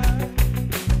Hour.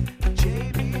 The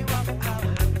JB Waffle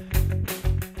Hour.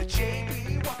 The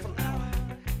JB Waffle Hour.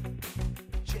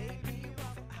 The JB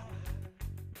Waffle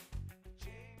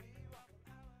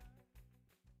Hour.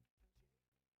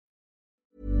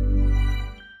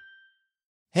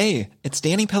 Hey, it's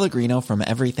Danny Pellegrino from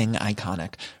Everything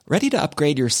Iconic. Ready to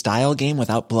upgrade your style game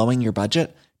without blowing your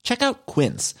budget? Check out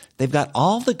Quince. They've got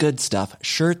all the good stuff,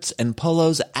 shirts and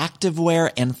polos,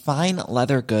 activewear, and fine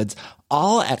leather goods,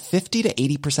 all at 50 to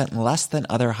 80% less than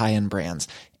other high-end brands.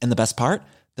 And the best part?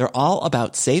 They're all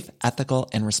about safe, ethical,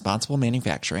 and responsible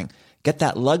manufacturing. Get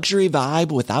that luxury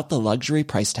vibe without the luxury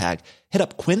price tag. Hit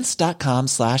up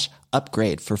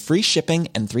quince.com/upgrade for free shipping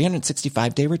and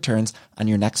 365-day returns on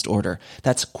your next order.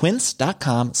 That's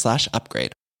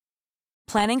quince.com/upgrade.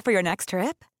 Planning for your next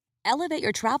trip? Elevate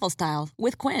your travel style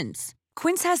with Quince.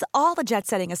 Quince has all the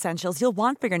jet-setting essentials you'll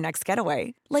want for your next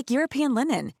getaway, like European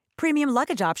linen, premium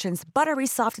luggage options, buttery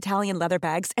soft Italian leather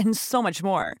bags, and so much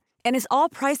more. And is all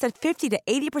priced at 50 to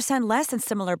 80% less than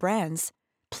similar brands.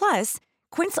 Plus,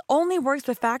 Quince only works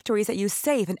with factories that use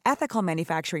safe and ethical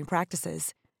manufacturing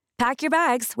practices. Pack your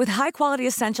bags with high-quality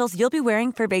essentials you'll be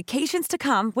wearing for vacations to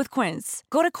come with Quince.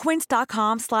 Go to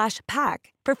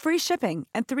quince.com/pack for free shipping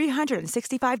and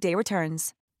 365-day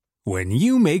returns. When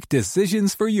you make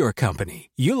decisions for your company,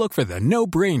 you look for the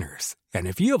no-brainers. And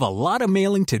if you have a lot of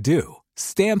mailing to do,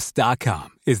 Stamps.com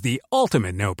is the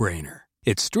ultimate no-brainer.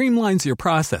 It streamlines your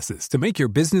processes to make your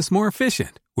business more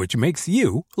efficient, which makes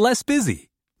you less busy.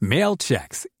 Mail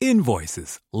checks,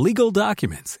 invoices, legal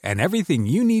documents, and everything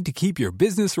you need to keep your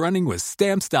business running with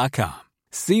Stamps.com.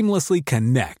 Seamlessly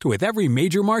connect with every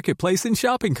major marketplace and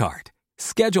shopping cart.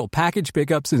 Schedule package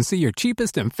pickups and see your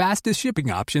cheapest and fastest shipping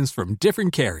options from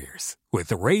different carriers.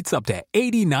 With rates up to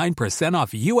 89%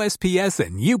 off USPS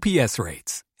and UPS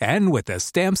rates. And with the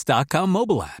Stamps.com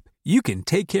mobile app, you can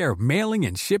take care of mailing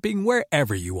and shipping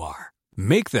wherever you are.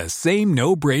 Make the same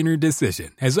no-brainer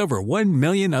decision as over 1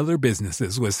 million other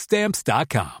businesses with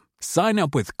Stamps.com. Sign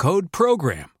up with code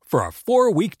PROGRAM for a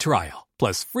 4-week trial,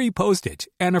 plus free postage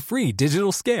and a free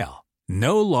digital scale.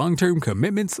 No long-term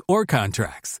commitments or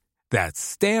contracts. That's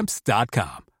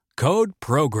Stamps.com. Code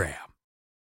PROGRAM.